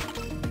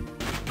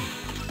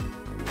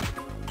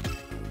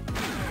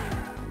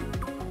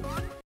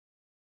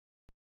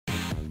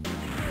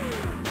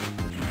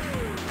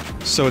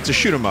 So it's a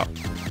shoot 'em up.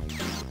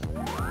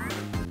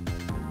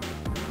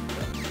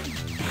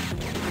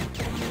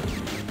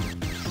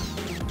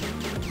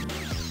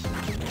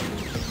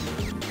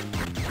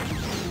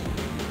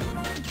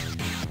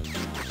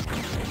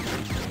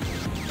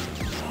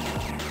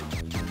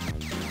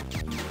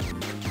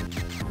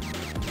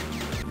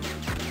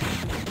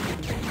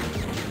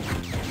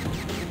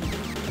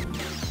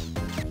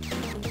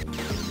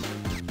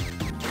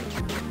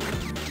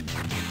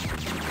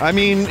 I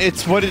mean,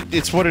 it's what it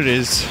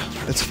is.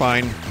 It's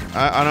fine.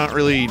 I don't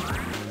really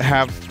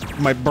have...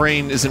 My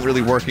brain isn't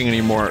really working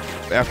anymore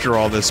after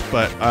all this,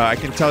 but I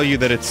can tell you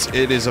that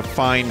it is a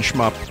fine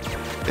shmup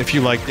if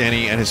you like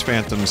Danny and his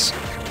Phantoms.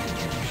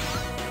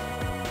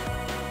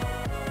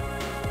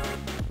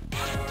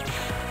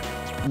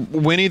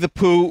 Winnie the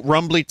Pooh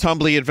Rumbly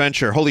Tumbly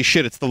Adventure. Holy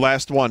shit, it's the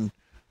last one.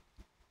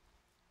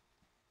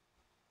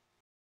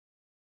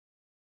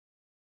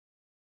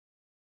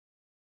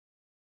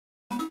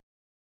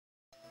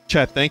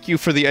 Chat, thank you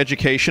for the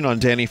education on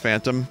Danny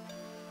Phantom.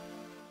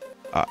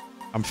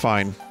 I'm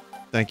fine.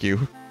 Thank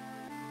you.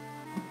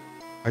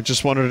 I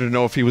just wanted to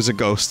know if he was a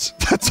ghost.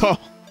 That's all.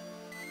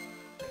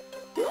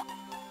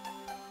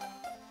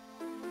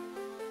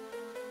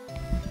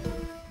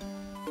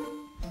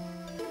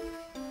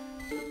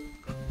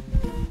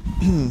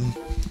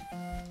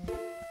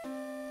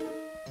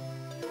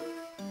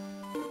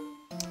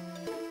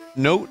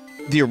 Note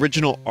the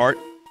original art,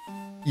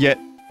 yet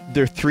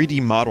they're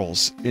 3D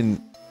models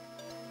in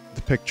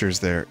the pictures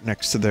there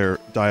next to their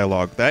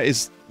dialogue. That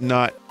is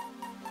not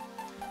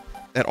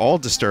at all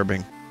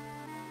disturbing.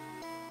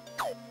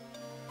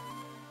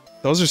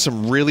 Those are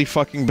some really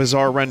fucking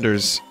bizarre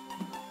renders.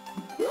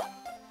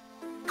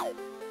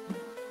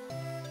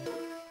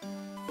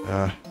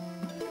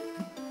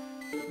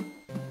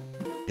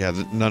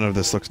 Yeah, none of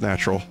this looks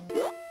natural.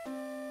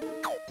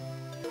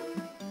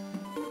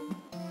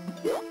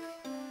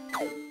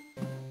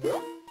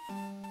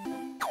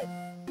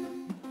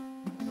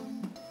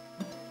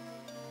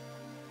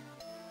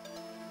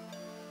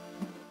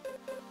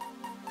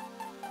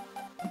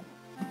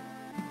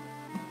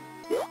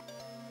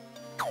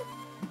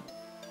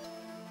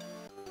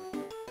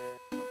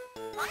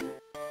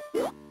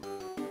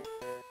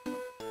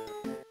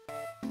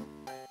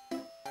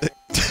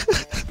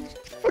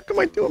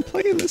 I'm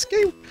playing this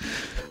game.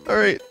 All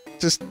right,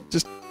 just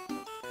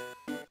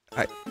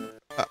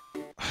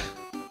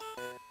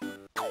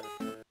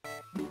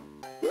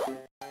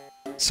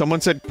someone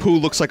said Pooh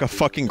looks like a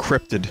fucking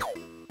cryptid.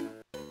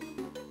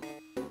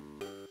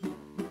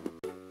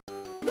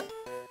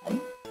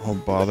 Oh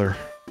bother.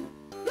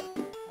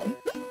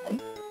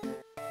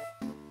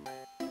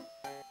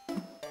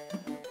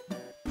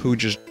 Pooh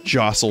just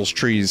jostles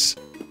trees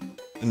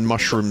and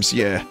mushrooms.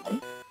 Yeah,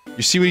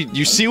 you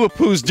see what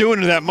Pooh's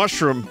doing to that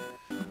mushroom.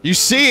 You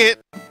see it!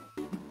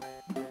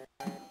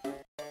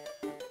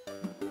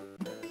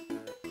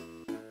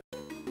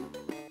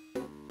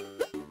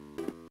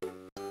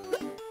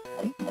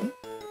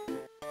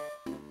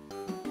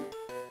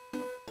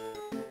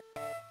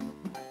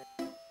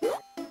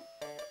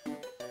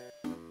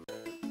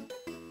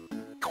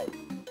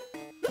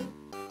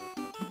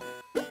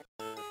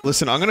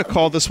 Listen, I'm gonna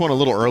call this one a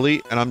little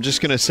early, and I'm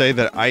just gonna say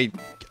that I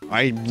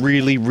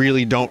really,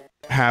 really don't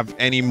have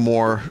any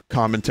more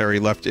commentary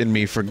left in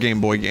me for Game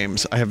Boy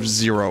games. I have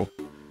zero.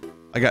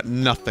 I got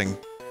nothing.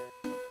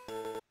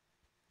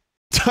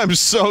 I'm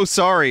so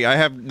sorry.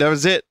 That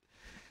was it.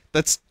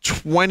 That's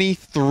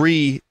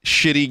 23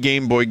 shitty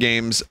Game Boy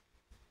games.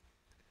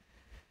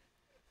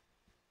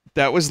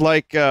 That was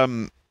like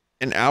an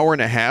hour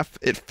and a half.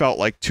 It felt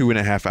like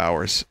 2.5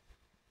 hours.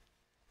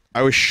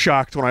 I was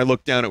shocked when I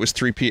looked down. It was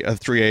 3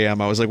 a.m.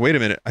 I was like, wait a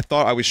minute. I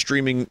thought I was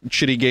streaming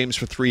shitty games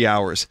for 3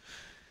 hours.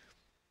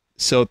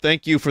 So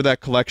thank you for that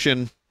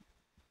collection.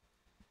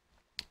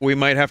 We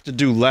might have to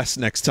do less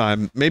next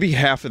time. Maybe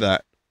half of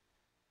that.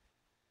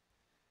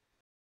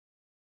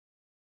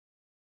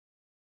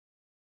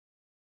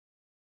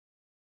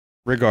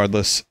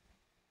 Regardless,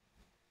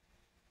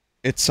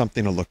 it's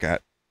something to look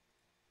at.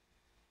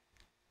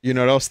 You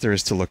know what else there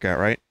is to look at,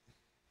 right?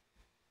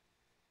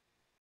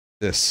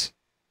 This.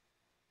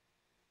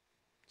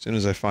 As soon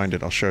as I find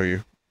it, I'll show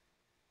you.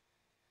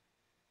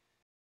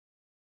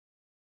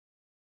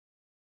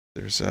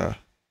 There's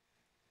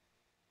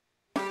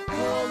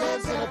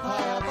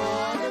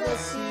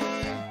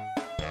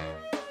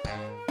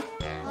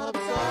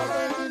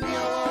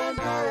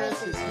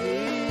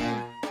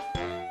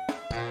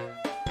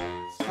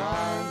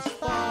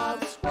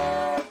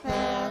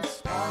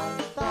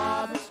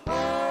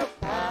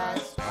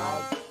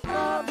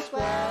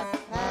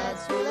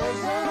SquarePants who lives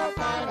in a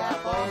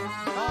pineapple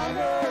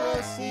under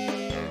the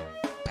sea.